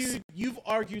politics. You've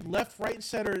argued left, right, and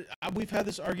center. We've had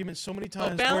this argument so many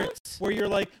times balance? where you're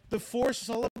like, the Force is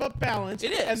all about balance.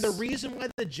 It is. And the reason why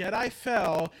the Jedi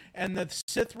fell and the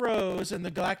Sith rose and the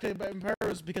Galactic Empire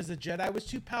rose because the Jedi was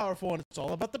too powerful and it's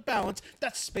all about the balance.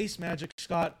 That's space magic,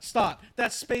 Scott. Stop.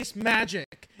 That's space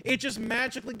magic. It just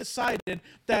magically decided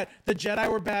that the Jedi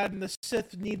were bad and the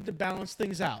Sith needed to balance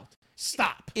things out.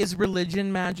 Stop. Is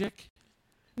religion magic?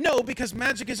 No, because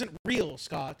magic isn't real,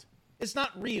 Scott. It's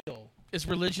not real. Is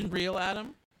religion real,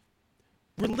 Adam?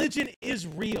 Religion is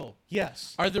real,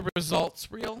 yes. Are the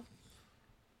results real?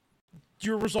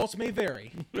 Your results may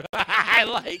vary. I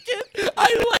like it.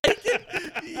 I like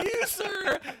it. You,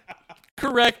 sir.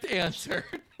 Correct answer.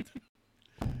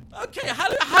 Okay, how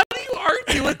do you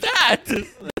argue with that?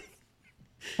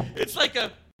 It's like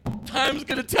a time's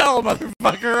gonna tell,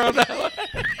 motherfucker, on that one.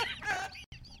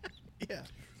 Yeah.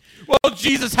 Well,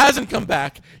 Jesus hasn't come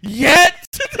back yet.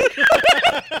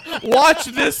 Watch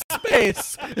this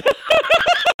space.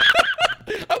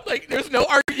 I'm like, there's no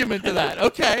argument to that.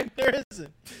 Okay. There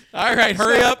isn't. All right,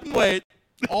 hurry up and wait.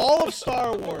 All of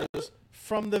Star Wars,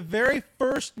 from the very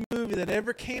first movie that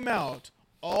ever came out,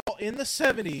 all in the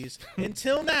 70s,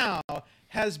 until now,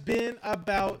 has been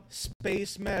about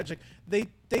space magic. They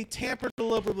tampered a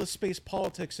little bit with space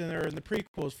politics in there in the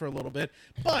prequels for a little bit,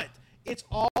 but it's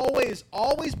always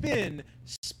been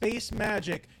space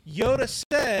magic. Yoda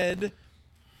said,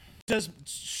 does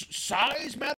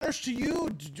size matters to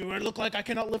you? Do I look like I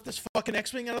cannot lift this fucking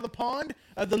X-Wing out of the pond?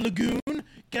 The lagoon?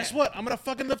 Guess what? I'm going to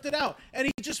fucking lift it out. And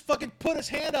he just fucking put his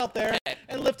hand out there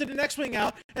and lifted an X-Wing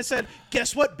out and said,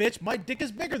 guess what, bitch? My dick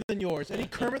is bigger than yours. And he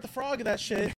Kermit the Frog of that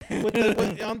shit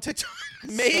on TikTok.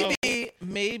 Maybe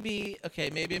I'm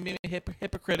being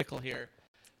hypocritical here,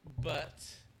 but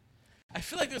I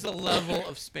feel like there's a level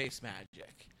of space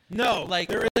magic. No,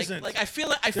 there isn't. Like I feel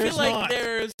like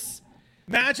there's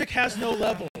magic has no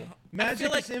level.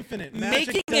 Magic is infinite.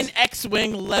 Making an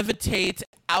X-Wing levitate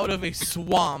out of a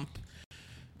swamp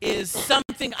is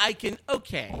something I can.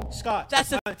 Okay, Scott,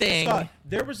 that's a thing. Scott,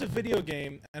 there was a video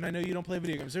game, and I know you don't play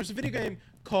video games. There's a video game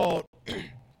called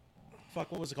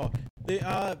fuck. What was it called?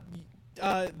 The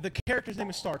character's name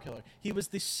is Starkiller. He was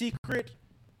the secret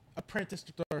apprentice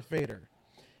to Darth Vader.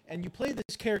 and you play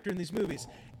this character in these movies.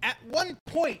 At one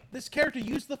point, this character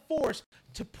used the Force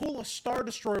to pull a Star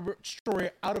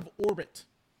Destroyer out of orbit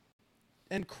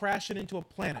and crash it into a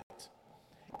planet.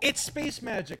 It's space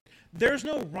magic. There's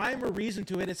no rhyme or reason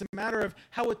to it. It's a matter of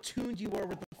how attuned you are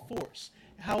with the Force,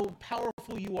 how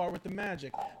powerful you are with the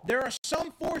magic. There are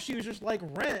some Force users like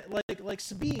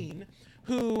Sabine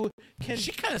who can.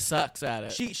 She kind of sucks at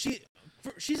it.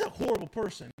 She's a horrible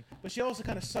person, but she also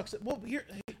kind of sucks at. Well, here.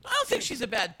 I don't think she's a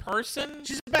bad person.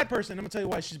 She's a bad person. I'm gonna tell you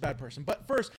why she's a bad person. But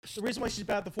first, the reason why she's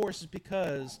bad at the Force is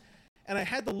because, and I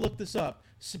had to look this up.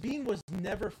 Sabine was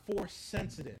never Force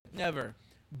sensitive. Never.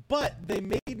 But they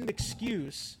made an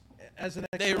excuse as an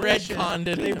explanation.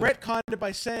 They retconned it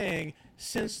by saying,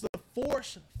 since the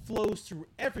Force flows through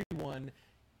everyone,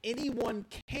 anyone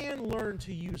can learn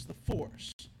to use the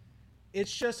Force.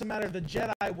 It's just a matter of the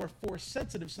Jedi were Force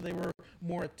sensitive, so they were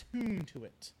more attuned to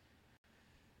it.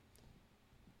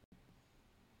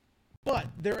 But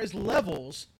there is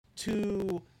levels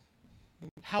to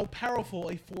how powerful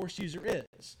a Force user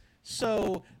is.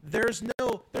 So there's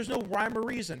no rhyme or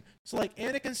reason. So like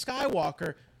Anakin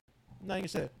Skywalker, not even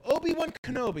say Obi-Wan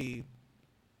Kenobi,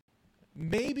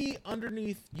 maybe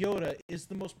underneath Yoda is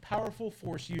the most powerful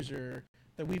Force user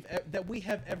that we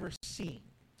have ever seen.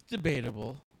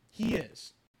 Debatable. He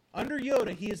is. Under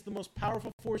Yoda, he is the most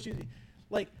powerful Force user.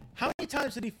 Like, how many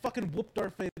times did he fucking whoop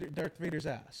Darth Vader's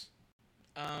ass?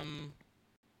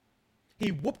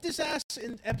 He whooped his ass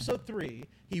in Episode 3.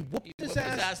 He whooped his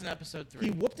ass in Episode 3.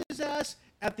 He whooped his ass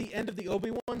at the end of the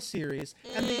Obi-Wan series,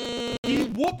 and he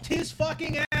whooped his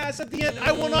fucking ass at the end.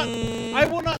 I will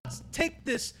not take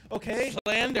this. Okay.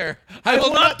 Slander. I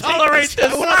will not tolerate this.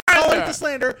 I will not tolerate the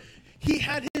slander. He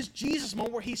had his Jesus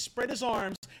moment where he spread his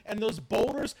arms, and those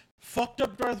boulders fucked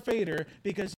up Darth Vader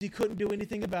because he couldn't do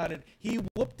anything about it. He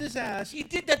whooped his ass. He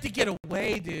did that to get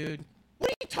away, dude.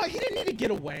 What are you talking? He didn't need to get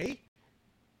away.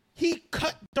 He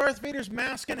cut Darth Vader's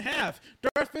mask in half.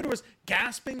 Darth Vader was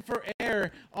gasping for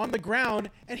air on the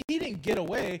ground, and he didn't get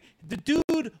away. The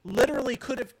dude literally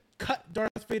could have cut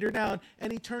Darth Vader down,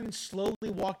 and he turned and slowly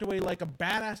walked away like a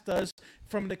badass does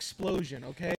from an explosion,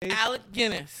 okay? Alec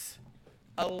Guinness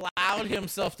allowed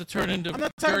himself to turn into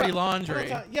dirty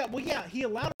laundry. He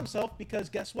allowed himself because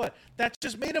guess what? That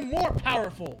just made him more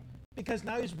powerful because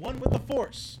now he's one with the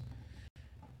Force.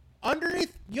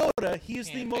 Underneath Yoda, he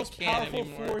is the most powerful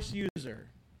Force user.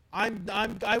 I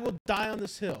will die on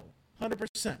this hill,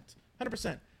 100%.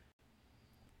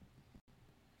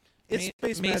 It's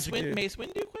space magic, dude. Mace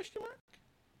Windu? Question mark?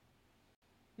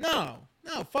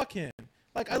 No, fuck him.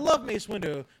 Like I love Mace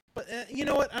Windu, but you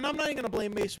know what? And I'm not even gonna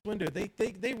blame Mace Windu.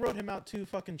 They wrote him out too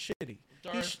fucking shitty.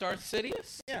 Darth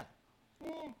Sidious? Yeah.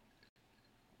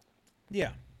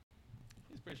 Yeah.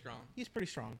 He's pretty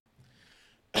strong.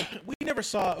 We never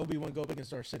saw Obi-Wan go up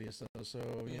against Darth Sidious, though, so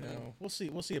you know we'll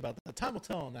see about that. Time will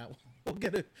tell on that one. We'll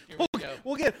get it.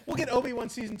 We'll get Obi-Wan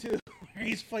season 2 where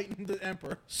he's fighting the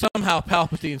Emperor. Somehow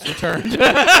Palpatine's returned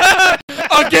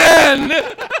again.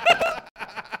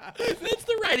 That's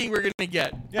the writing we're gonna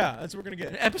get. Yeah, that's what we're gonna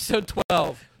get. Episode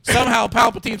 12. Somehow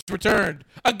Palpatine's returned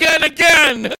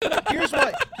again. Here's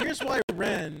why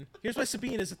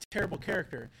Sabine is a terrible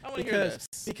character. I want to hear this.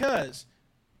 Because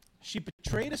she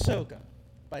betrayed Ahsoka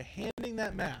by handing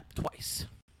that map twice.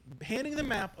 Handing the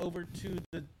map over to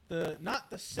the not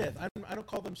the Sith. I don't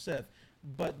call them Sith,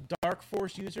 but Dark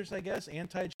Force users, I guess,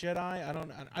 anti-Jedi.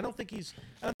 I don't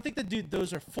think the dude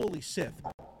those are fully Sith,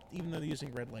 even though they're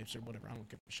using red lights or whatever. I don't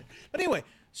give a shit. But anyway,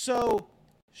 so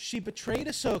she betrayed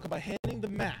Ahsoka by handing the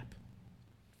map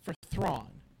for Thrawn,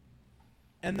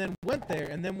 and then went there.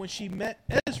 And then when she met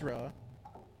Ezra,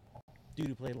 dude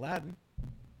who played Aladdin,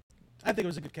 I think it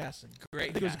was a good casting.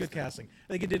 It was a good casting.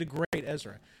 I think it did a great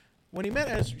Ezra. When she met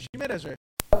Ezra.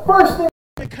 The first thing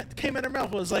that came out of her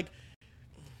mouth was like,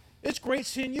 "It's great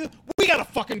seeing you. We gotta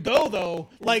fucking go though.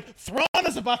 Like Thrawn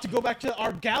is about to go back to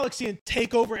our galaxy and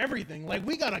take over everything. Like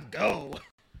we gotta go."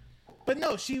 But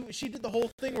no, she did the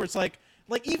whole thing where it's like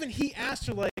even he asked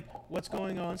her like, "What's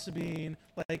going on, Sabine?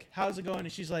 Like how's it going?"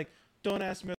 And she's like, "Don't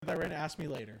ask me that right now. Ask me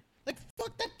later." Like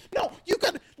fuck that. No, you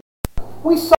got.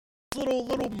 We saw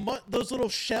those little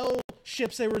shell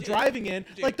ships they were driving in.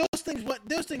 Dude. Like those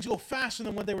things go faster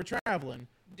than when they were traveling.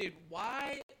 Dude,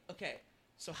 why? Okay,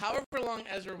 so however long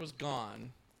Ezra was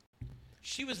gone,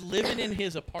 she was living in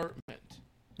his apartment.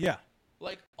 Yeah.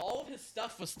 Like all of his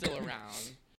stuff was still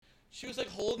around. She was like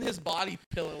holding his body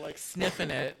pillow, like sniffing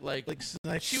it, like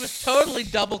she was totally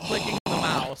double clicking the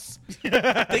mouse,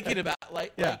 thinking about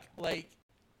like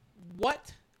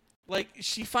what? Like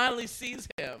she finally sees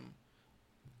him.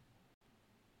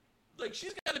 Like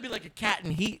she's got to be like a cat in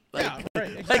heat. Like, yeah,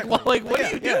 right. Exactly. Like what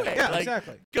are you doing? Yeah, like,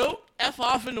 exactly. Go F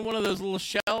off into one of those little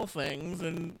shell things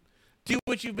and do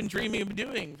what you've been dreaming of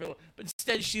doing. But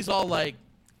instead, she's all like,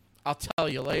 I'll tell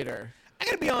you later. I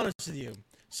gotta be honest with you.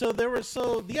 So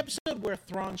the episode where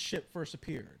Thrawn's ship first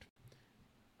appeared.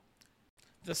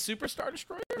 The Super Star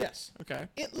Destroyer? Yes. Okay.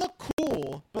 It looked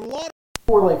cool, but a lot of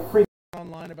people were like freaking out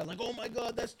online about like, oh my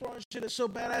god, that Thrawn shit is so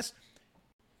badass.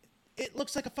 It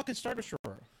looks like a fucking Star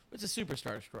Destroyer. It's a Super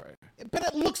Star Destroyer. But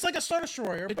it looks like a Star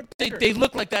Destroyer, but bigger. They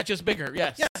look like that, just bigger,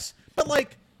 yes. Yes, but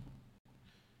like...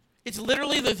 It's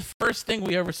literally the first thing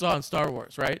we ever saw in Star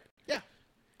Wars, right? Yeah.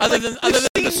 Other than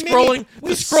the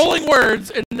scrolling words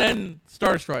and then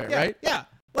Star Destroyer, right? Yeah.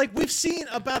 Like, we've seen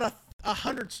about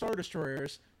 100 Star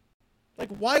Destroyers. Like,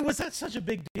 why was that such a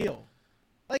big deal?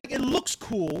 Like, it looks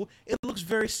cool. It looks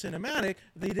very cinematic.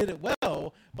 They did it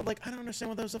well. But, like, I don't understand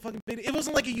why that was a fucking big deal. It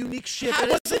wasn't like a unique ship.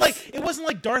 It wasn't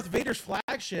like Darth Vader's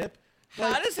flagship.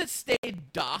 How does it stay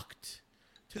docked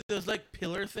to those, like,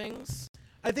 pillar things?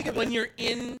 I think when you're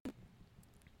in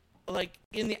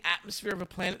the atmosphere of a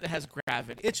planet that has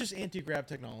gravity. It's just anti-grav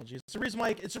technology. It's the reason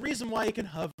why it can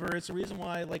hover. It's the reason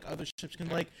why like other ships can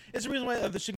like. It's the reason why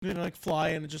other ships can like fly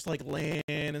and just like land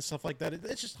and stuff like that.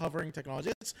 It's just hovering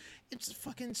technology. It's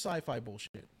fucking sci-fi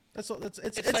bullshit. That's all. It's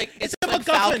a like MacGuffin.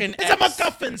 Falcon It's a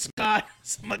MacGuffin, Scott.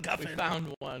 It's a MacGuffin. We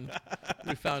found one.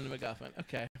 We found a MacGuffin.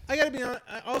 Okay. I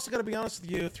also gotta be honest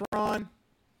with you, Thrawn.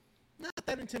 Not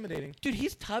that intimidating. Dude,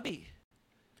 he's tubby.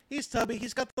 He's tubby.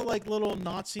 He's got the like little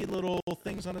Nazi little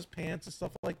things on his pants and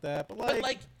stuff like that. But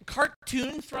like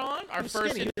cartoon Thrawn, our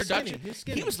first introduction,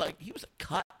 he was a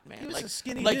cut man. He was a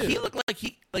skinny dude. He looked like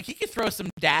he could throw some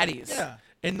daddies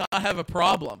and not have a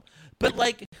problem. But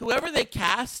like whoever they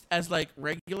cast as like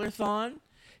regular Thrawn,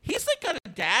 he's like got a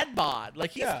dad bod.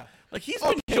 Like he's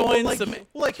been enjoying some.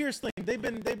 Well, like here's the thing. They've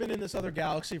been in this other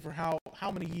galaxy for how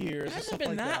many years? It hasn't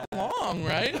been that long,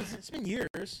 right? It's been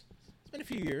years. It's been a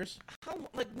few years. How,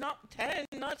 like, not 10,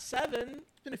 not 7.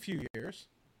 It's been a few years.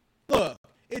 Look,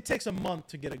 it takes a month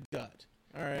to get a gut.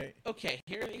 All right. Okay,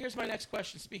 here's my next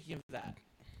question. Speaking of that.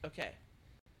 Okay.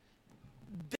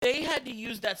 They had to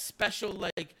use that special,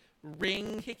 like,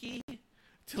 ring hickey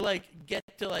to, like, get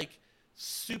to, like,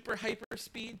 super hyper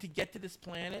speed to get to this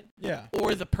planet. Yeah.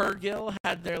 Or the Purrgil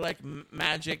had their, like,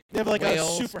 magic They have, like, a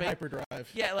super space.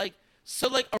 hyperdrive. Yeah, like, so,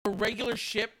 like, a regular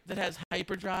ship that has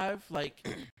hyperdrive, like...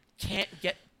 can't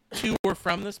get to or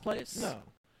from this place? No.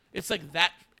 It's like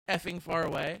that effing far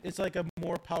away. It's like a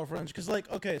more powerful engine. Because,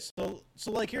 like, okay, so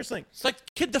like, here's the thing. It's like,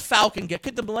 could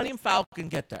the Millennium Falcon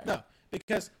get there? No,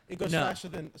 because it goes faster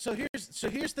than... So here's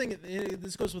the thing.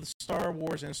 This goes with Star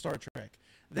Wars and Star Trek.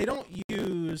 They don't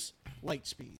use light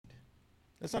speed.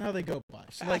 That's not how they go by.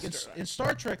 So, like, in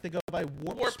Star Trek, they go by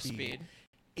warp speed.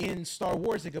 In Star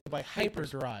Wars, they go by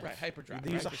hyperdrive. Right, hyperdrive.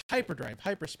 They use a hyperdrive,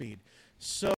 hyperspeed.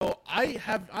 So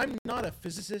I'm not a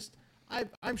physicist.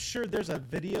 I'm sure there's a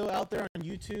video out there on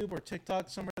YouTube or TikTok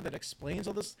somewhere that explains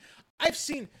all this.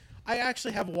 I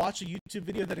actually have watched a YouTube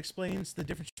video that explains the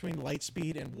difference between light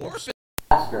speed and warp speed.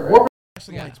 Warp is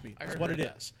faster than light speed. That's what it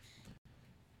is.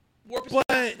 Warp is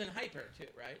faster than hyper, too,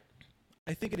 right?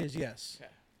 I think it is, yes.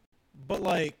 Okay. But,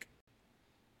 like...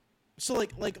 So,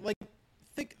 like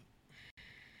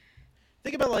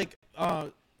think about, like,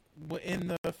 in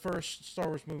the first Star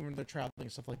Wars movie when they're traveling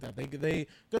and stuff like that. They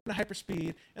go to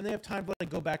hyperspeed, and they have time to,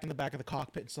 like, go back in the back of the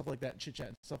cockpit and stuff like that, and chit-chat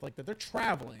and stuff like that. They're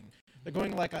traveling. They're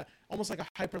going, like, almost like a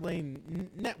hyperlane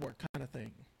network kind of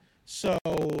thing. So,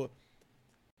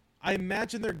 I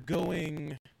imagine they're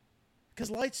going...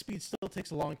 Because light speed still takes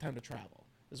a long time to travel,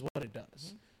 is what it does.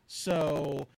 Mm-hmm.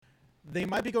 So, they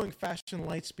might be going faster than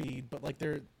light speed, but, like,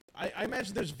 I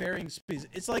imagine there's varying speeds.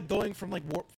 It's like going from like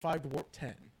warp 5 to warp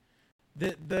 10.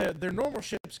 Their normal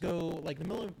ships go like the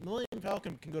Millennium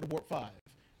Falcon can go to warp 5,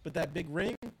 but that big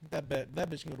ring, that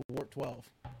bitch can go to warp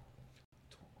 12.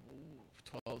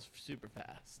 12 is super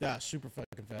fast. Yeah, super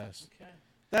fucking fast.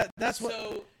 Okay. That's what.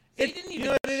 So they didn't even you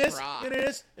know what it is? try. You know what it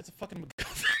is? It's a fucking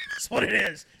MacGuffin. That's what it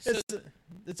is.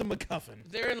 It's a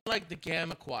MacGuffin. They're in like the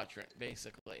Gamma Quadrant,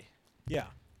 basically. Yeah.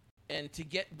 And to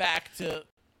get back to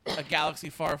a galaxy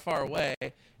far, far away,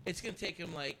 it's going to take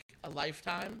him like a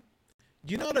lifetime.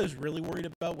 You know what I was really worried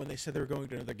about when they said they were going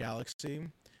to another galaxy?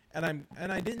 And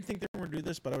I didn't think they were going to do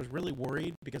this, but I was really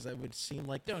worried because it would seem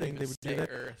like the thing they would do that.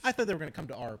 Earth. I thought they were going to come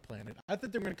to our planet. I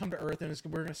thought they were going to come to Earth, and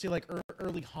we were going to see like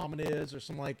early hominids or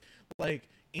some like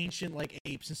ancient like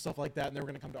apes and stuff like that, and they were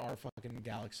going to come to our fucking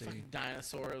galaxy. Fucking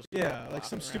dinosaurs. Yeah, like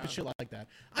some stupid shit like that.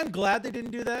 I'm glad they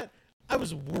didn't do that. I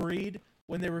was worried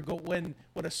when they were when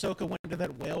Ahsoka went to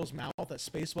that whale's mouth, that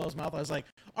space whale's mouth. I was like,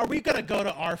 are we going to go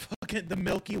to our fucking the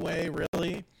Milky Way,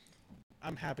 really?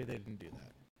 I'm happy they didn't do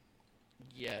that.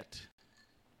 Yet.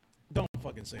 Don't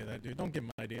fucking say that, dude. Don't give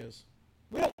him ideas.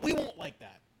 We won't like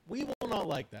that. We will not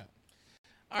like that.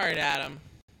 All right, Adam.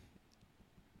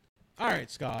 All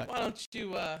right, Scott. Why don't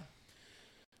you,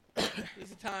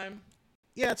 is it time?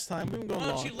 Yeah, it's time. We've been going Why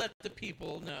don't long. you let the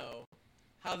people know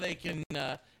how they can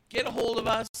get a hold of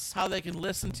us, how they can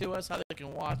listen to us, how they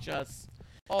can watch us,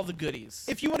 all the goodies.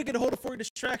 If you want to get a hold of For Your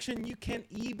Distraction, you can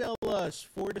email us,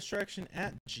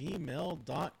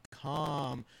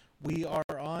 fordistraction@gmail.com. We are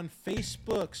on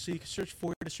Facebook, so you can search For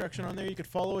Your Distraction on there. You can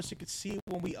follow us. You can see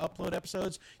when we upload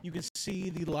episodes. You can see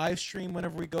the live stream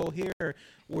whenever we go here,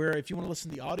 where if you want to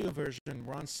listen to the audio version,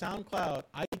 we're on SoundCloud,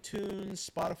 iTunes,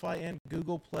 Spotify, and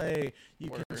Google Play. You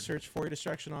can search For Your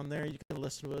Distraction on there. You can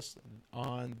listen to us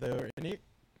on there. And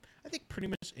I think pretty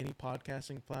much any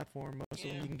podcasting platform, most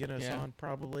of them you can get us on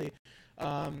probably.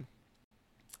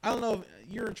 I don't know if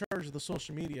you're in charge of the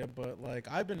social media, but like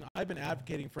I've been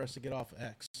advocating for us to get off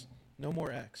X. No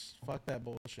more X. Fuck that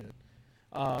bullshit.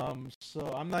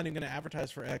 So I'm not even going to advertise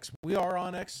for X. We are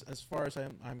on X as far as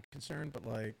I'm concerned, but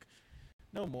like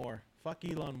no more. Fuck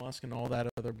Elon Musk and all that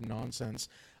other nonsense.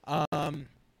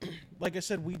 Like I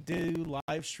said, we do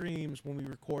live streams when we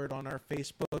record on our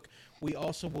Facebook. We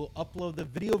also will upload the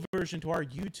video version to our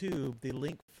YouTube. The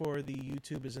link for the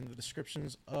YouTube is in the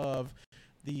descriptions of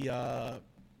the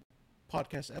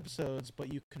podcast episodes,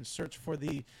 but you can search for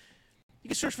the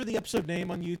episode name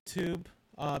on YouTube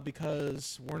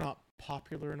because we're not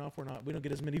popular enough. We don't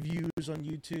get as many views on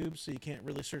YouTube, so you can't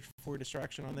really search for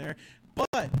Distraction on there.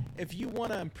 But if you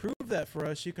want to improve that for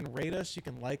us, you can rate us, you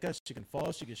can like us, you can follow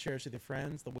us, you can share us with your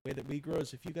friends. The way that we grow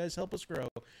is if you guys help us grow.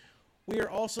 We are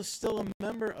also still a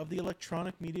member of the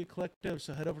Electronic Media Collective,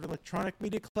 so head over to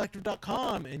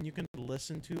electronicmediacollective.com and you can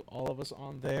listen to all of us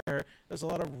on there. There's a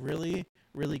lot of really,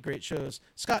 really great shows.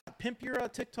 Scott, pimp your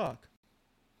TikTok.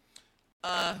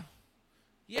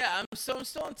 Yeah, I'm still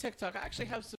on TikTok. I actually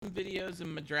have some videos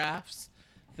in my drafts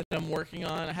that I'm working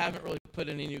on. I haven't really put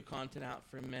any new content out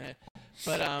for a minute.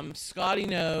 But Scotty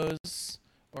Knows,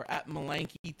 or at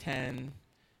Malanky10.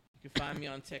 You can find me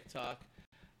on TikTok.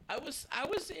 I was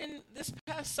in this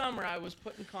past summer. I was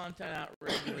putting content out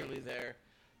regularly there,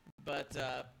 but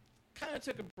kind of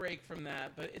took a break from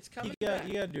that. But it's coming back.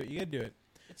 You gotta do it.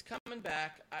 It's coming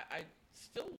back. I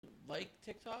still like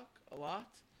TikTok a lot.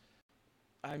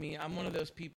 I mean, I'm one of those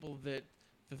people that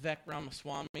Vivek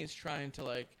Ramaswamy is trying to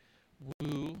like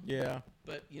woo. Yeah.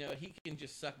 But you know, he can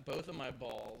just suck both of my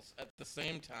balls at the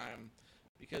same time.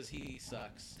 Because he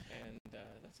sucks, and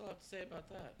that's all I have to say about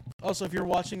that. Also, if you're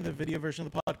watching the video version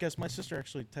of the podcast, my sister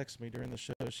actually texted me during the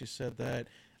show. She said that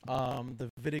the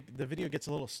video gets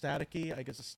a little staticky. I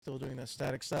guess it's still doing that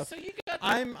static stuff. So you got.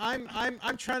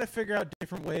 I'm trying to figure out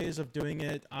different ways of doing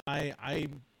it. I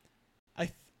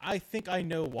think I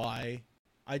know why.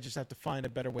 I just have to find a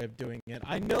better way of doing it.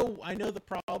 I know the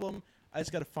problem. I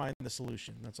just got to find the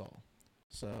solution. That's all.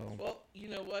 So. Well, you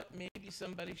know what? Maybe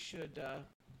somebody should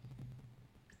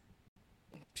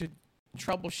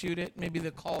troubleshoot it. Maybe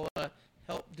they'll call a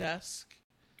help desk.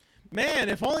 Man,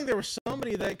 if only there was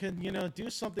somebody that could, do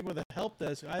something with a help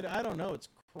desk. I don't know. It's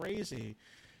crazy.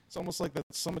 It's almost like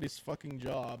that's somebody's fucking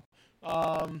job.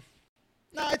 No,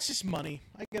 it's just money.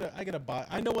 I gotta buy.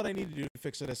 I know what I need to do to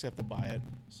fix it. I just have to buy it.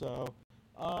 So,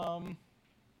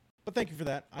 but thank you for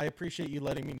that. I appreciate you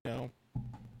letting me know.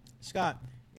 Scott,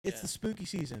 it's the spooky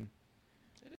season.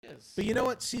 It is. But you know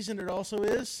what season it also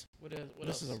is? What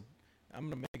else? I'm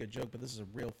going to make a joke, but this is a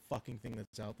real fucking thing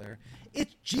that's out there.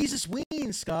 It's Jesus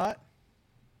Ween, Scott.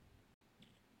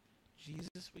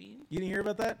 Jesus Ween? You didn't hear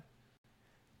about that?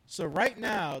 So right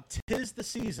now, 'tis the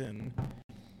season.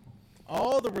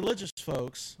 All the religious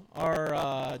folks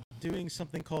are doing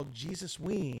something called Jesus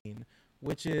Ween,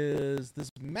 which is this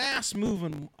mass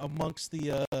movement amongst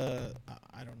the,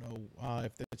 I don't know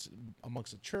if it's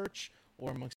amongst the church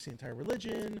or amongst the entire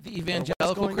religion. The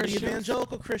evangelical Christians? The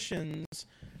evangelical Christians.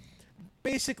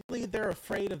 Basically, they're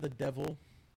afraid of the devil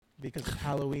because of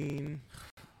Halloween.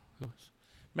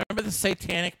 Remember the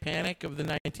satanic panic of the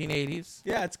 1980s?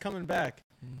 Yeah, it's coming back.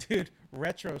 Dude,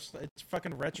 retro. It's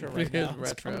fucking retro right now.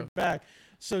 It's coming back.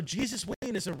 So Jesus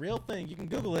Ween is a real thing. You can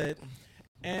Google it.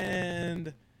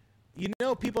 And,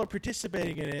 people are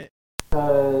participating in it.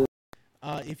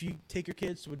 If you take your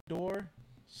kids to a door,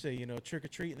 say, trick or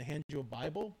treat, and they hand you a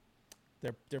Bible,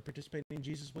 they're participating in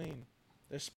Jesus Ween.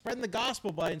 They're spreading the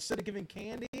gospel by, instead of giving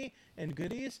candy and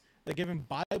goodies, they're giving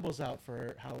Bibles out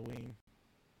for Halloween.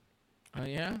 Oh,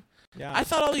 yeah? Yeah. I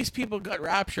thought all these people got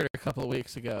raptured a couple of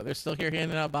weeks ago. They're still here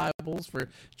handing out Bibles for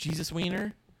Jesus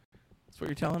Wiener? That's what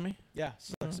you're telling me? Yeah,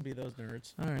 sucks to be those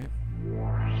nerds. All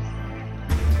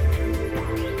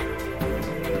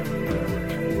right.